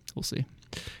 but we'll see.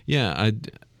 Yeah,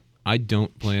 I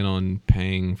don't plan on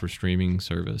paying for streaming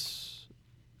service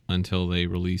until they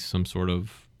release some sort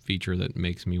of feature that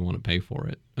makes me want to pay for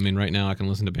it. I mean, right now I can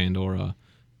listen to Pandora,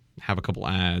 have a couple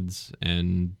ads,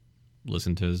 and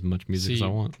listen to as much music as I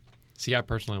want. See, I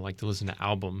personally like to listen to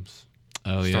albums,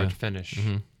 Oh, start yeah. to finish.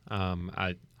 Mhm.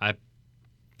 I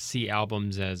see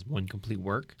albums as one complete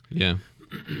work, Yeah.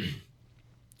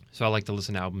 so I like to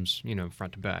listen to albums,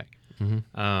 front to back.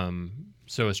 Mm-hmm.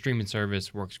 So a streaming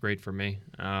service works great for me.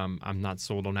 I'm not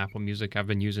sold on Apple Music.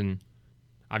 I've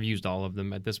used all of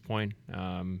them at this point.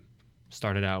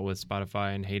 Started out with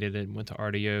Spotify and hated it. Went to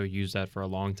RDO, used that for a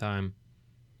long time.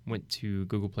 Went to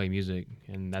Google Play Music,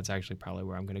 and that's actually probably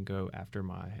where I'm going to go after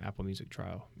my Apple Music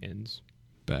trial ends.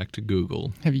 Back to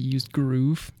Google. Have you used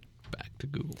Groove Back to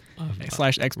Google. /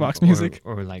 Xbox Music?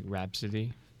 Or like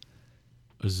Rhapsody.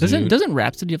 Doesn't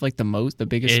Rhapsody have like the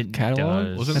biggest It catalog?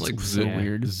 does. Wasn't That's it like so Zune?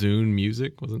 weird. Zune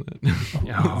Music, wasn't it?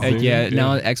 Oh. Yeah,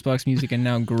 now Xbox Music and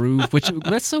now Groove, which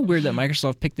that's so weird that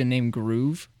Microsoft picked the name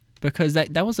Groove because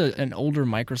that was an older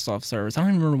Microsoft service. I don't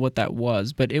even remember what that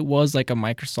was, but it was like a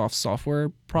Microsoft software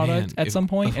product Man, at some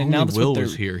point, if and now only that's Will what they're.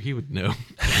 was here, he would know.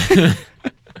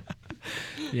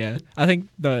 Yeah, I think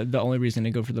the only reason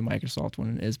to go for the Microsoft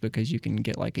one is because you can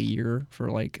get like a year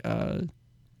for like $100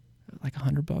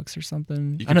 or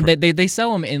something. You I know can they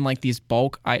sell them in like these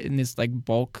bulk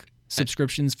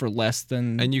subscriptions for less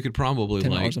than. And you could probably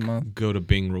 $10 a month. go to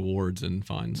Bing Rewards and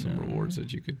find some rewards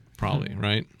that you could probably,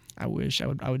 right? I wish I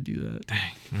would do that. Dang.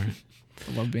 All right.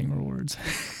 I love Bing Rewards.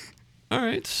 All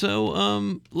right,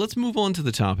 so let's move on to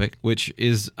the topic, which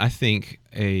is, I think,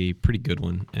 a pretty good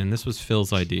one. And this was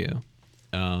Phil's idea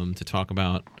to talk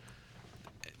about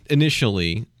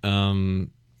initially,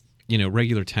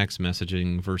 regular text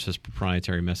messaging versus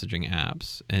proprietary messaging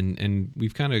apps. And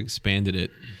we've kind of expanded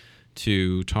it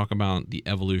to talk about the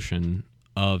evolution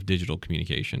of digital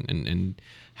communication and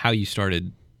how you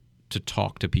started to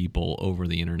talk to people over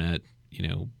the internet,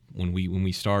 when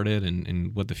we started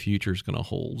and what the future is going to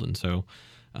hold. And so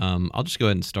I'll just go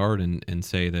ahead and start and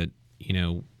say that,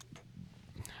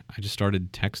 I just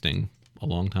started texting a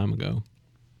long time ago.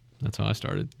 That's how I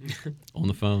started, on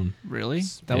the phone. Really?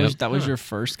 Yep. That was your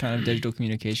first kind of digital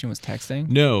communication was texting?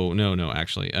 No,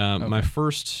 actually. My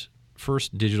first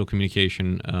digital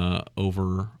communication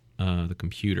over the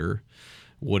computer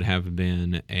would have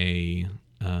been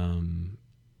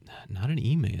not an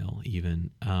email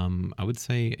even. I would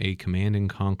say a Command and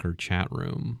Conquer chat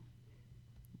room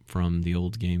from the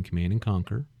old game Command and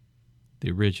Conquer,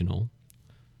 the original.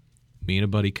 Me and a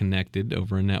buddy connected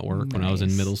over a network when I was in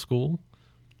Nice. middle school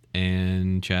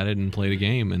and chatted and played a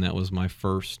game, and that was my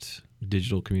first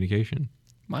digital communication.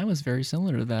 Mine was very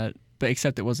similar to that, but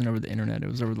except it wasn't over the internet. It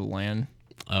was over the LAN.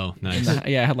 Oh, And nice. I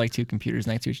had like two computers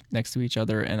next to each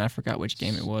other, and I forgot which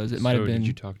game it was. It might have been Did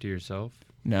you talk to yourself?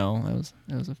 no.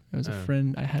 It was a Oh.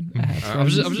 friend. I had I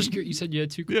was friends. just curious. You said you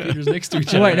had two computers next to each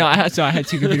other. Wait, no, I had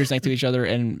two computers next to each other,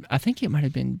 and I think it might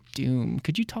have been Doom.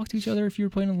 Could you talk to each other if you were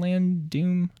playing a LAN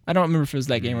Doom? I don't remember if it was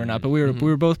that game or not, but we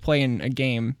were both playing a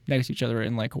game next to each other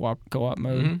in like co-op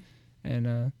mode, Mhm.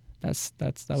 and that was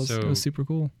So- it was super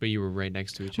cool. But you were right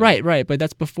next to each other. Right, but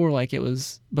that's before like we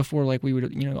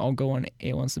would all go on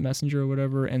AOL Instant Messenger or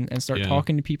whatever and start Yeah.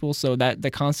 talking to people. So that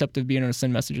the concept of being able to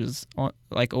send messages on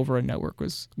like over a network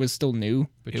was still new.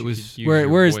 But It you was- could use Where- your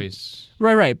whereas- voice.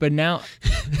 Right. But now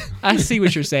I see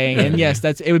what you're saying, and yes,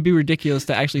 it would be ridiculous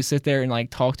to actually sit there and like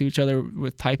talk to each other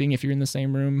with typing if you're in the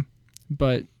same room.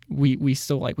 But we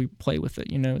still we play with it.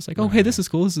 It's like, oh hey, this is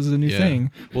cool. This is a new Yeah.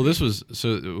 thing. Well, it was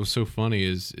so funny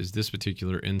is this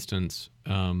particular instance.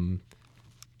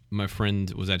 My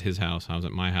friend was at his house, I was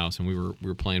at my house, and we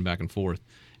were playing back and forth,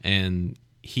 and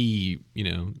he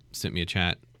sent me a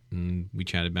chat, and we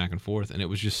chatted back and forth, and it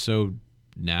was just so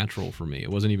natural for me.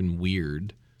 It wasn't even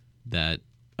weird that,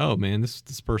 oh man, this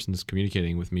person is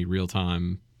communicating with me real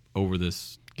time over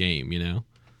this game.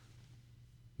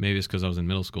 Maybe it's because I was in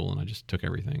middle school and I just took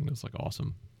everything. It was like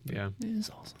awesome. Yeah. It is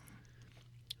awesome.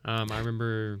 I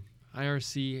remember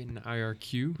IRC and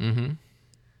IRQ,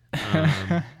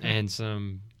 Mm-hmm. and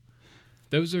some.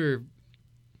 Those are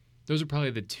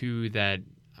probably the two that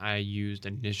I used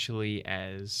initially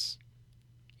as,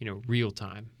 real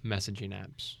time messaging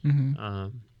apps. Mm-hmm.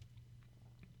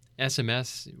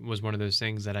 SMS was one of those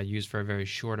things that I used for a very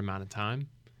short amount of time.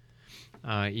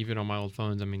 Even on my old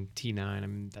phones,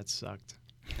 T9, that sucked.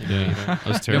 Yeah, that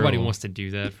was terrible. Nobody wants to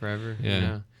do that forever.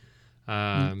 Yeah.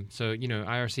 So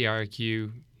IRC,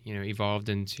 IRQ, evolved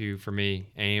into, for me,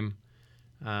 AIM,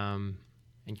 and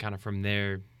kind of from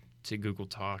there to Google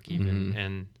Talk even,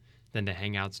 and then to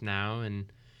Hangouts now. And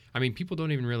people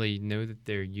don't even really know that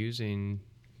they're using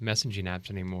messaging apps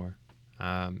anymore.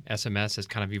 SMS has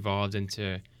kind of evolved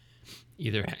into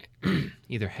either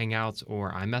Hangouts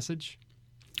or iMessage.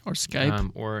 Or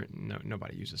Skype. Or no,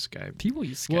 nobody uses Skype. People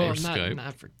use Skype. Well, Skype.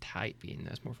 not for typing.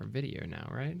 That's more for video now,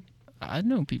 right? I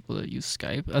know people that use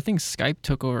Skype. I think Skype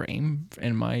took over AIM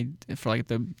for like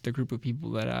the group of people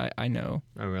that I know.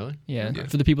 Oh, really? Yeah. Okay.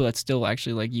 For the people that still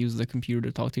actually like use the computer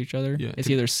to talk to each other, Yeah. it's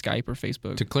either Skype or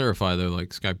Facebook. To clarify, though, like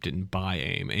Skype didn't buy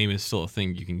AIM. AIM is still a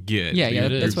thing you can get. Yeah,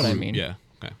 but that's what I group- mean. Yeah.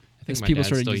 Okay. I think As my people dad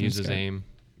started still using uses Skype. AIM.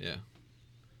 Yeah.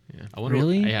 Yeah. I wonder.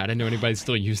 Really? Yeah, I didn't know anybody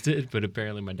still used it, but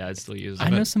apparently my dad still uses it. I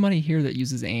know somebody here that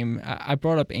uses AIM. I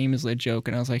brought up AIM as a joke,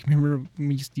 and I was like, remember when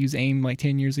we used to use AIM like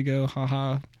 10 years ago?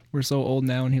 Haha, we're so old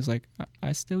now. And he was like,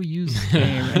 I still use AIM.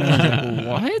 And I was like,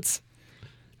 what? Nice.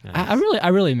 I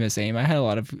really miss AIM. I had a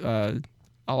lot of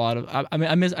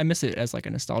I miss it as like a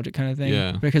nostalgic kind of thing.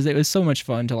 Yeah. Because it was so much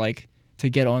fun to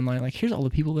get online. Like, here's all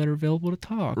the people that are available to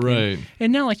talk. Right.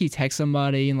 And now, like, you text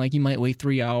somebody and, like, you might wait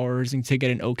 3 hours and to get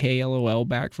an okay LOL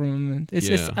back from them. It's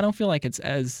I don't feel like it's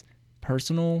as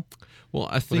personal. Well,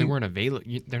 I Well, they think weren't available.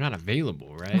 They're not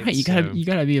available, right? Right, you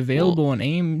gotta be available on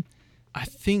AIM. I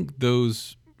think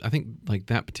like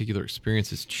that particular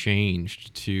experience has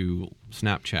changed to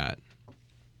Snapchat.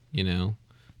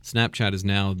 Snapchat is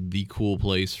now the cool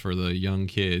place for the young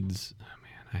kids. Oh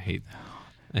man,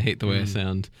 I hate the way I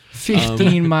sound.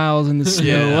 15 miles in the snow,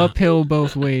 Yeah. uphill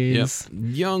both ways.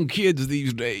 Yep. Young kids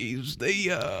these days, they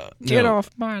Get no. off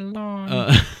my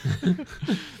lawn.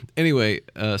 Anyway,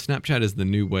 Snapchat is the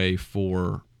new way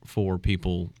for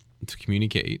people to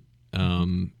communicate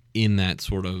in that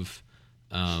sort of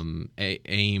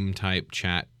AIM type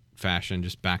chat fashion,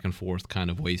 just back and forth, kind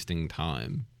of wasting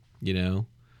time.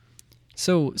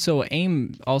 So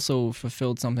AIM also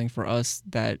fulfilled something for us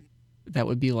that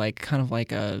would be like kind of like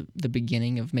the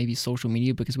beginning of maybe social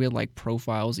media, because we had like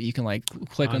profiles that you can like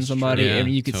click on That's somebody true. Yeah, and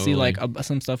you could see like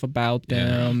some stuff about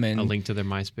them and a link to their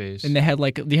MySpace. And they had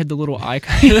the little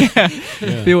icon.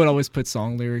 They would always put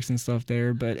song lyrics and stuff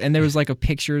there, and there was like a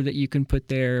picture that you can put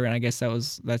there, and I guess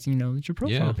that's it's your profile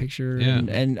Yeah. picture. Yeah.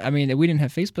 And I mean, we didn't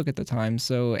have Facebook at the time,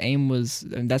 so AIM was,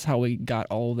 and that's how we got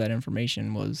all of that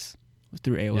information was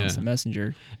through AOL Instant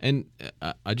Messenger. And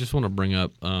I just want to bring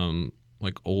up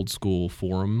like old school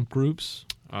forum groups.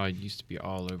 It used to be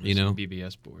all over know,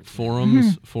 BBS boards.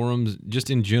 Forums, just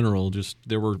in general,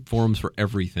 there were forums for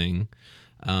everything.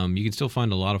 You can still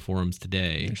find a lot of forums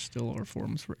today. There still are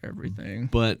forums for everything.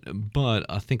 But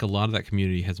I think a lot of that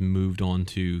community has moved on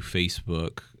to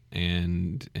Facebook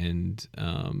and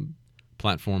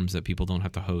platforms that people don't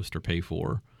have to host or pay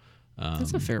for.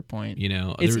 That's a fair point.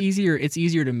 It's It's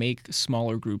easier to make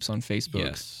smaller groups on Facebook.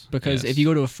 Yes, Because yes. if you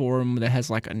go to a forum that has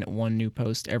like one new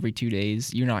post every 2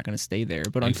 days, you're not going to stay there.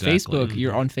 But on Exactly. Facebook,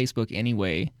 you're on Facebook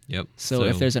anyway. Yep. So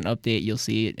if there's an update, you'll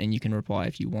see it and you can reply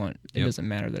if you want. It Yep. doesn't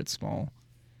matter that it's small.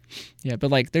 Yeah, but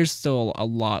like there's still a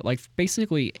lot. Like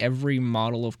basically every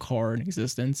model of car in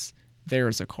existence, there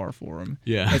is a car forum.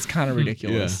 Yeah. It's kind of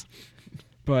ridiculous.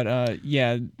 But I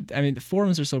mean, the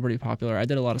forums are still pretty popular. I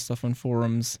did a lot of stuff on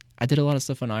forums. I did a lot of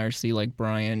stuff on IRC, like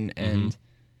Brian, and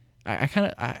I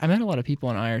met a lot of people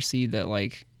on IRC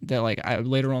that I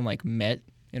later on like met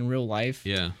in real life.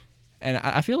 Yeah. And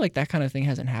I feel like that kind of thing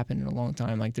hasn't happened in a long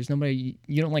time. Like, there's nobody,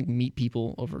 you don't like meet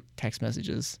people over text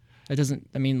messages. That doesn't,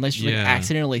 I mean, unless you like Yeah.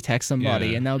 accidentally text somebody,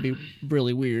 Yeah. and that would be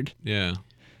really weird. Yeah.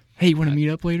 Hey, you want to meet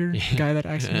up later? Guy that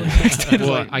accidentally texted.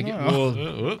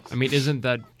 Well, I mean, isn't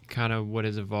that kind of what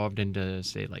has evolved into,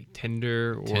 say, like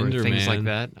Tinder or Tinder, things like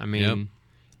man. that? I mean, Yep.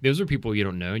 those are people you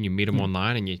don't know, and you meet them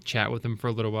online, and you chat with them for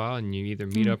a little while, and you either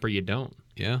meet up or you don't.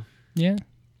 Yeah. Yeah.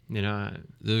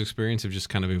 Those experiences have just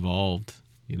kind of evolved,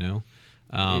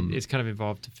 It's kind of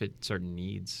evolved to fit certain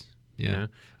needs. Yeah.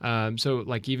 So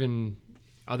like even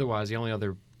otherwise, the only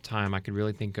other time I could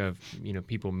really think of,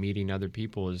 people meeting other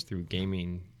people is through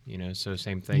gaming. So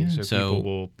same thing. Yeah. So people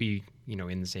will be,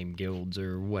 in the same guilds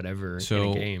or whatever in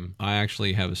a game. I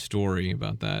actually have a story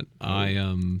about that.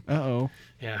 Uh-oh.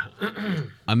 Yeah.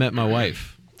 I met my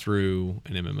wife through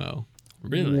an MMO.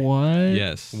 Really? What?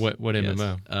 Yes. What Yes.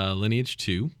 MMO? Lineage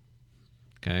 2.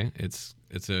 Okay, it's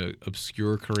a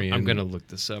obscure Korean. I'm gonna look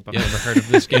this up. I've never heard of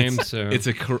this game, so It's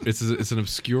an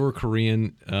obscure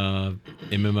Korean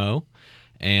MMO,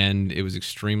 and it was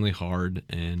extremely hard,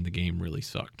 and the game really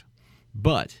sucked.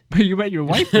 But But you met your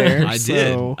wife there. I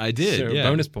so. did. So Yeah.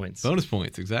 bonus points. Bonus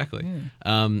points, exactly.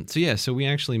 Yeah. So we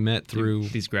actually met through.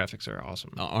 These graphics are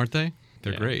awesome. Aren't they?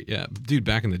 They're Yeah. great. Yeah, dude.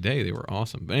 Back in the day, they were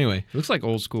awesome. But anyway, It looks like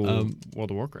old school Um,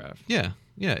 World of Warcraft. yeah.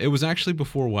 It was actually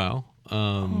before WoW. It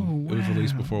was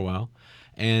released wow. before WoW,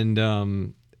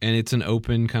 and it's an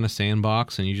open kind of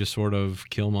sandbox, and you just sort of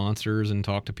kill monsters and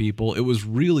talk to people. It was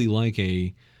really like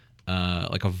a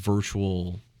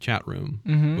virtual chat room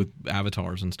with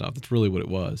avatars and stuff. That's really what it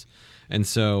was. And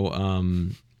so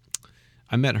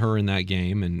I met her in that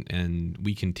game, and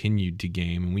we continued to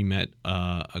game, and we met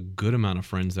a good amount of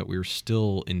friends that we were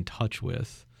still in touch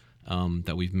with,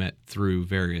 that we've met through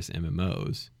various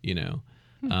MMOs, you know.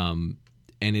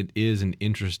 And it is an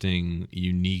interesting,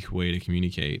 unique way to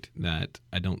communicate that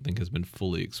I don't think has been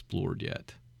fully explored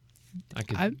yet. I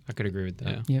could agree with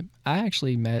that. Yeah. Yep. I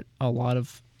actually met a lot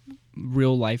of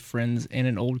real life friends in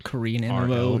an old Korean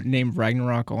MMO RL. named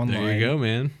Ragnarok Online. There you go,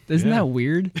 man. Isn't Yeah. that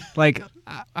weird? Like,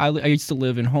 I used to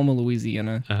live in Houma,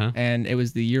 Louisiana, Uh-huh. and it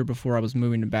was the year before I was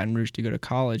moving to Baton Rouge to go to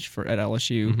college at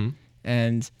LSU, Mhm.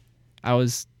 and I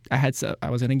was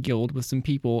in a guild with some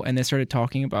people, and they started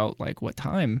talking about like what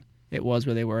time it was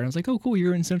where they were, and I was like, "Oh, cool,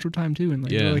 you're in Central Time too," and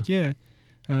like they're Yeah. like, "Yeah."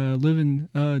 Live in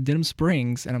Denham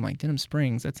Springs, and I'm like, Denham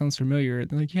Springs, that sounds familiar.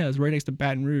 They're like, yeah, it's right next to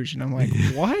Baton Rouge, and I'm like,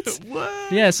 what?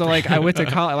 What? Yeah, so like I went to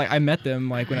college, like I met them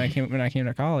like when I came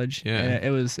to college. Yeah. And it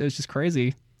was just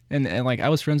crazy, and like I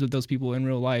was friends with those people in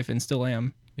real life and still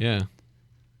am. Yeah.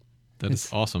 That is It's-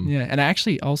 awesome. Yeah, and I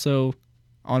actually also,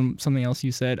 on something else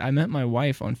you said, I met my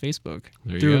wife on Facebook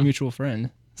There you through a go. mutual friend.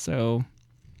 So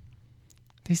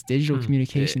these digital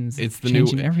communications, It's the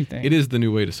changing new. everything. It is the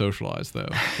new way to socialize, though.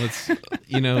 Let's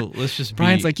let's just.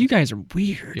 Brian's be, like, you guys are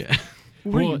weird. yeah.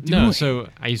 What are you Well, doing? no. So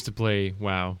I used to play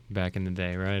WoW back in the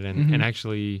day, right? And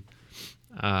actually,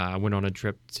 I went on a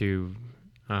trip to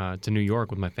New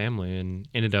York with my family and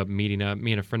ended up meeting up.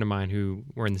 Me and a friend of mine who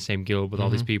were in the same guild with all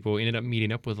these people ended up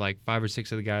meeting up with like 5 or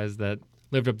 6 of the guys that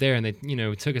lived up there, and they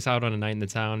took us out on a night in the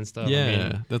town and stuff. I Yeah,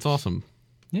 mean, that's awesome.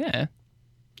 Yeah.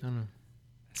 I don't know.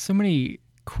 So many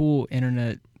cool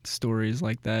internet stories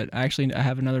like that. I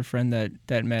have another friend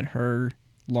that met her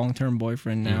long-term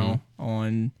boyfriend now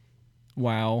on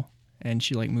WoW, and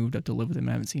she like moved up to live with him.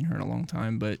 I haven't seen her in a long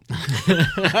time, but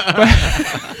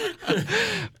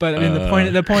but I mean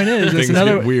the point is it's Things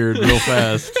another get weird real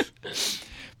fast.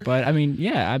 But I mean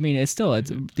it's still these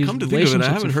Come to think of it, I relationships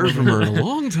haven't are heard from her in a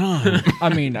long time. I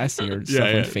mean I see her stuff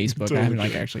yeah, on Facebook. totally I haven't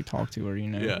like true. actually talked to her,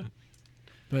 Yeah.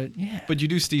 But yeah, But you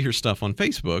do see her stuff on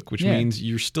Facebook, which Yeah. means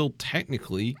you're still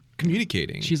technically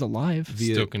communicating. she's alive.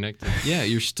 via- Still connected. Yeah,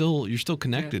 you're still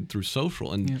connected through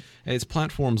social, and Yeah. it's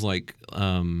platforms like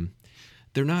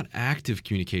they're not active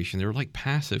communication; they're like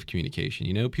passive communication.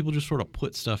 You know, people just sort of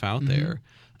put stuff out there,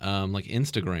 like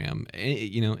Instagram.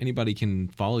 Anybody can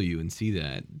follow you and see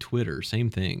that. Twitter, same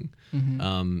thing.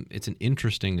 It's an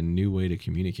interesting and new way to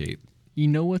communicate. You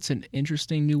know what's an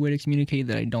interesting new way to communicate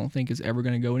that I don't think is ever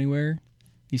going to go anywhere?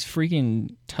 These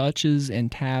freaking touches and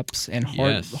taps and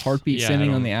Yes. heartbeat Yeah,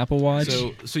 sending I on don't- the Apple Watch.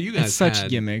 So you guys It's such had,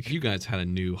 gimmick. You guys had a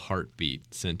new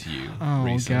heartbeat sent to you. Oh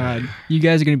recently. God! You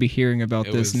guys are going to be hearing about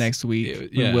It this was- next week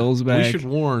It- when Will's back. We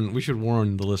should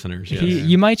warn the listeners. Yes.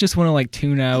 You might just want to like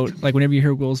tune out, like whenever you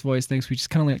hear Will's voice next week, just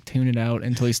kind of like tune it out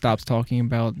until he stops talking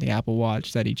about the Apple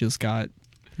Watch that he just got,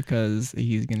 because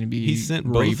he's going to be He sent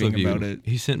both raving of you. about it.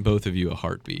 He sent both of you a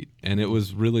heartbeat, and it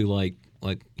was really like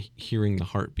hearing the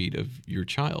heartbeat of your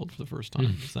child for the first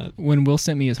time. Is that? When Will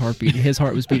sent me his heartbeat, his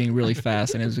heart was beating really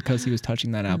fast, and it was because he was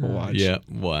touching that Apple Watch. Yeah.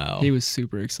 Wow. He was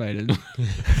super excited.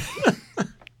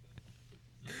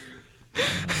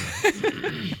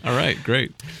 All right.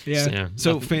 Great. Yeah.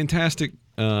 So fantastic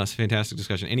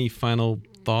discussion. Any final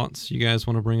thoughts you guys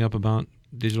want to bring up about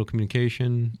digital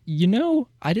communication? You know,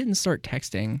 I didn't start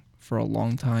texting for a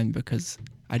long time because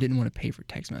I didn't want to pay for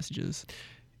text messages.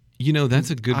 You know, that's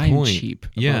a good I'm point. cheap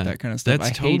about yeah, that kind of stuff.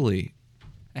 That's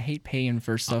I hate paying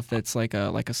for stuff that's like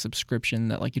a subscription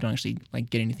that like you don't actually like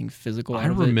get anything physical out I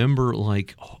of it.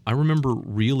 remember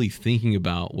really thinking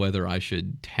about whether I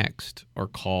should text or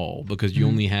call, because you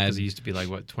only had Because it used to be like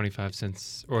what 25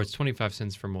 cents, or it's 25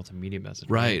 cents for multimedia message.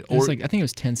 right, It was like I think it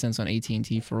was 10 cents on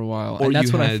AT&T for a while, and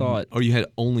that's you what had, I thought. Or you had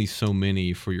only so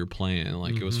many for your plan,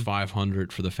 like it was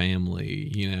 500 for the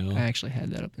family. You know, I actually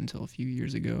had that up until a few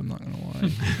years ago. I'm not gonna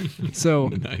lie. So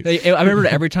Nice. I remember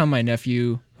every time my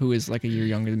nephew, who is like a year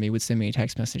younger than me, would send me a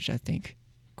text message, I think,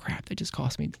 crap, they just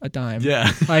cost me a dime.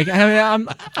 Yeah. Like, I mean,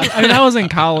 I was in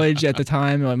college at the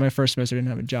time. Like, my first semester, I didn't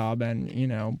have a job,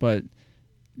 and but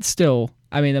still,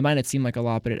 I mean, that might not seem like a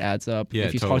lot, but it adds up Yeah,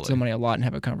 if you talk totally. to somebody a lot and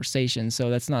have a conversation. So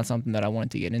that's not something that I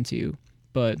wanted to get into.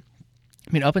 But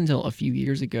I mean, up until a few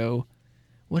years ago,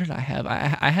 what did I have?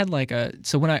 I had like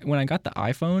so when I got the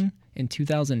iPhone in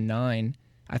 2009,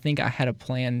 I think I had a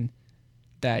plan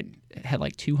that had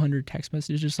like 200 text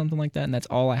messages or something like that, and that's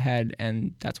all I had,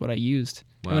 and that's what I used.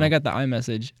 And when Wow. I got the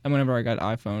iMessage, and whenever I got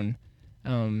iPhone,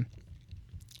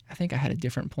 I think I had a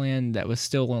different plan that was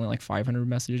still only like 500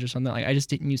 messages or something. Like, I just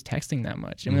didn't use texting that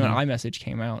much. I mean, when iMessage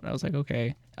came out, I was like,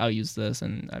 okay, I'll use this,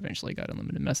 and I eventually got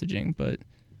unlimited messaging. But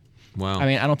Wow. I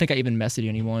mean, I don't think I even message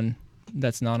anyone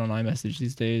that's not on iMessage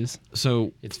these days.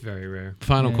 So, It's very rare.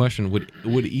 final Yeah. question: Would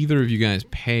either of you guys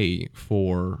pay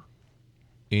for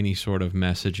any sort of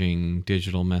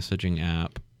digital messaging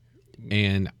app?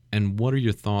 And what are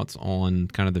your thoughts on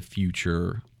kind of the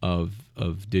future of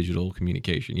digital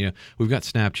communication? Yeah, we've got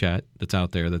Snapchat that's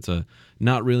out there. That's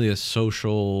not really a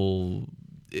social.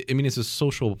 I mean, it's a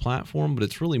social platform, but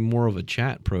it's really more of a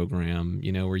chat program.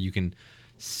 Where you can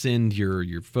send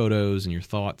your photos and your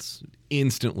thoughts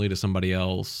instantly to somebody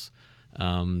else.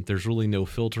 There's really no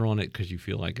filter on it because you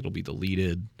feel like it'll be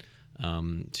deleted.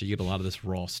 So you get a lot of this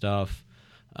raw stuff.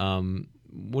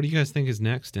 What do you guys think is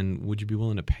next, and would you be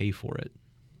willing to pay for it?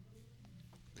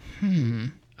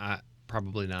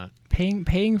 Probably not.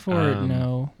 Paying for it,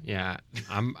 no. Yeah,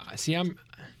 I'm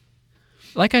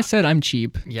Like I said, I'm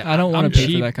cheap. Yeah, I don't want I'm to pay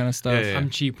cheap. for that kind of stuff. Yeah. I'm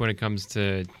cheap when it comes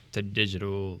to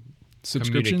digital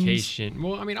Subscriptions? communication.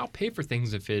 Well, I mean, I'll pay for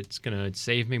things if it's gonna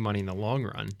save me money in the long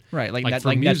run. Right, like Like for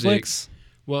like music, Netflix.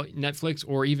 Well, Netflix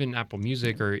or even Apple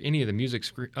Music or any of the music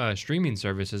streaming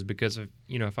services, because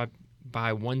if I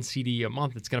buy one CD a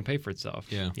month, it's gonna pay for itself.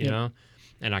 Yeah. you Yep. know,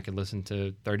 and I could listen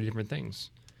to 30 different things.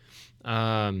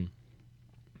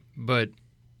 But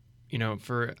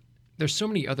there's so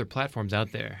many other platforms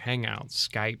out there. Hangouts,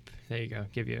 Skype. There you go.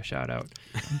 Give you a shout out.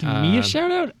 Give me a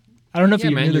shout out. I don't know if yeah,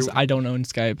 you man, knew this. you're- I don't own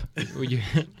Skype. Well, you,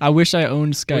 I wish I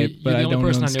owned Skype, well, but you're I the only don't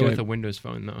person own I know with a Skype. Windows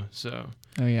phone though. So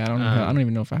Oh yeah, I don't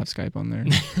even know if I have Skype on there.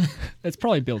 It's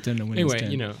probably built into Windows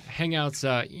anyway, 10. Hangouts,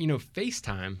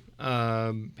 FaceTime,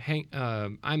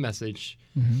 iMessage,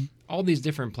 Mm-hmm. all these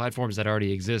different platforms that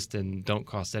already exist and don't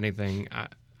cost anything.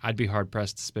 I'd be hard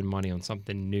pressed to spend money on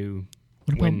something new.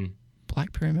 What about when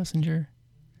BlackBerry Messenger?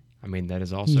 I mean that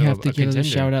is also You have a to give contender. a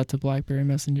shout out to BlackBerry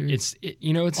Messenger. It's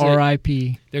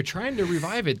R.I.P. they're trying to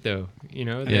revive it though. They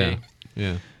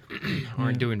Yeah.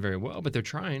 aren't Yeah. doing very well, but they're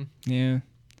trying. Yeah,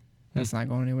 that's not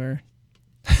going anywhere.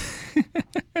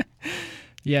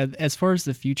 Yeah, as far as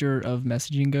the future of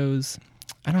messaging goes,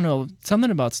 I don't know.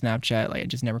 Something about Snapchat, like, it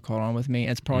just never caught on with me.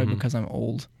 It's probably because I'm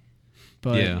old.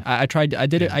 But Yeah. I tried. I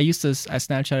did it. I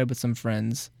Snapchatted with some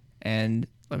friends, and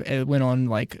it went on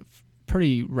like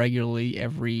pretty regularly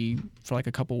for like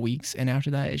a couple weeks. And after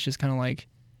that, it's just kind of like,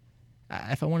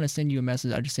 if I want to send you a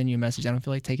message, I'll just send you a message. I don't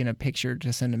feel like taking a picture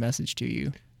to send a message to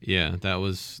you. Yeah, that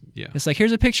was It's like,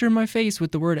 here's a picture of my face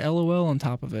with the word LOL on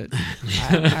top of it.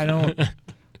 I don't.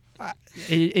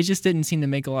 It just didn't seem to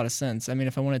make a lot of sense. I mean,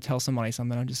 if I want to tell somebody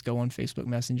something, I'll just go on Facebook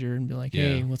Messenger and be like,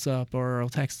 hey, Yeah. what's up? Or I'll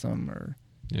text them, or,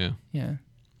 Yeah. yeah.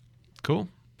 Cool.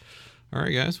 All right,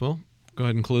 guys. Well, go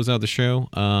ahead and close out the show.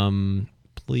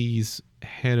 Please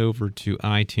head over to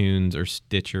iTunes or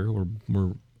Stitcher.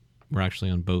 We're actually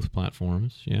on both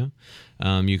platforms. Yeah.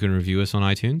 You can review us on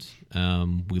iTunes.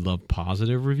 We love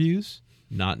positive reviews,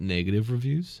 not negative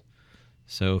reviews.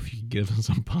 So if you could give us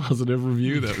a positive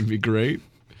review, that would be great.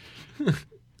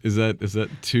 Is that bad?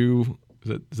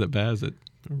 Is it?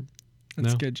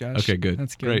 That's No? good, Josh. Okay, good.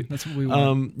 That's good. Great. That's what we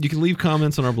want. You can leave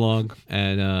comments on our blog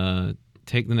at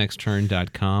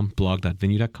takethenextturn.com,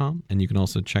 blog.venue.com, and you can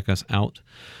also check us out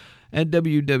at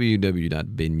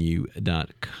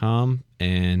www.venue.com,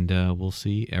 and we'll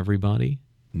see everybody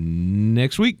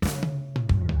next week.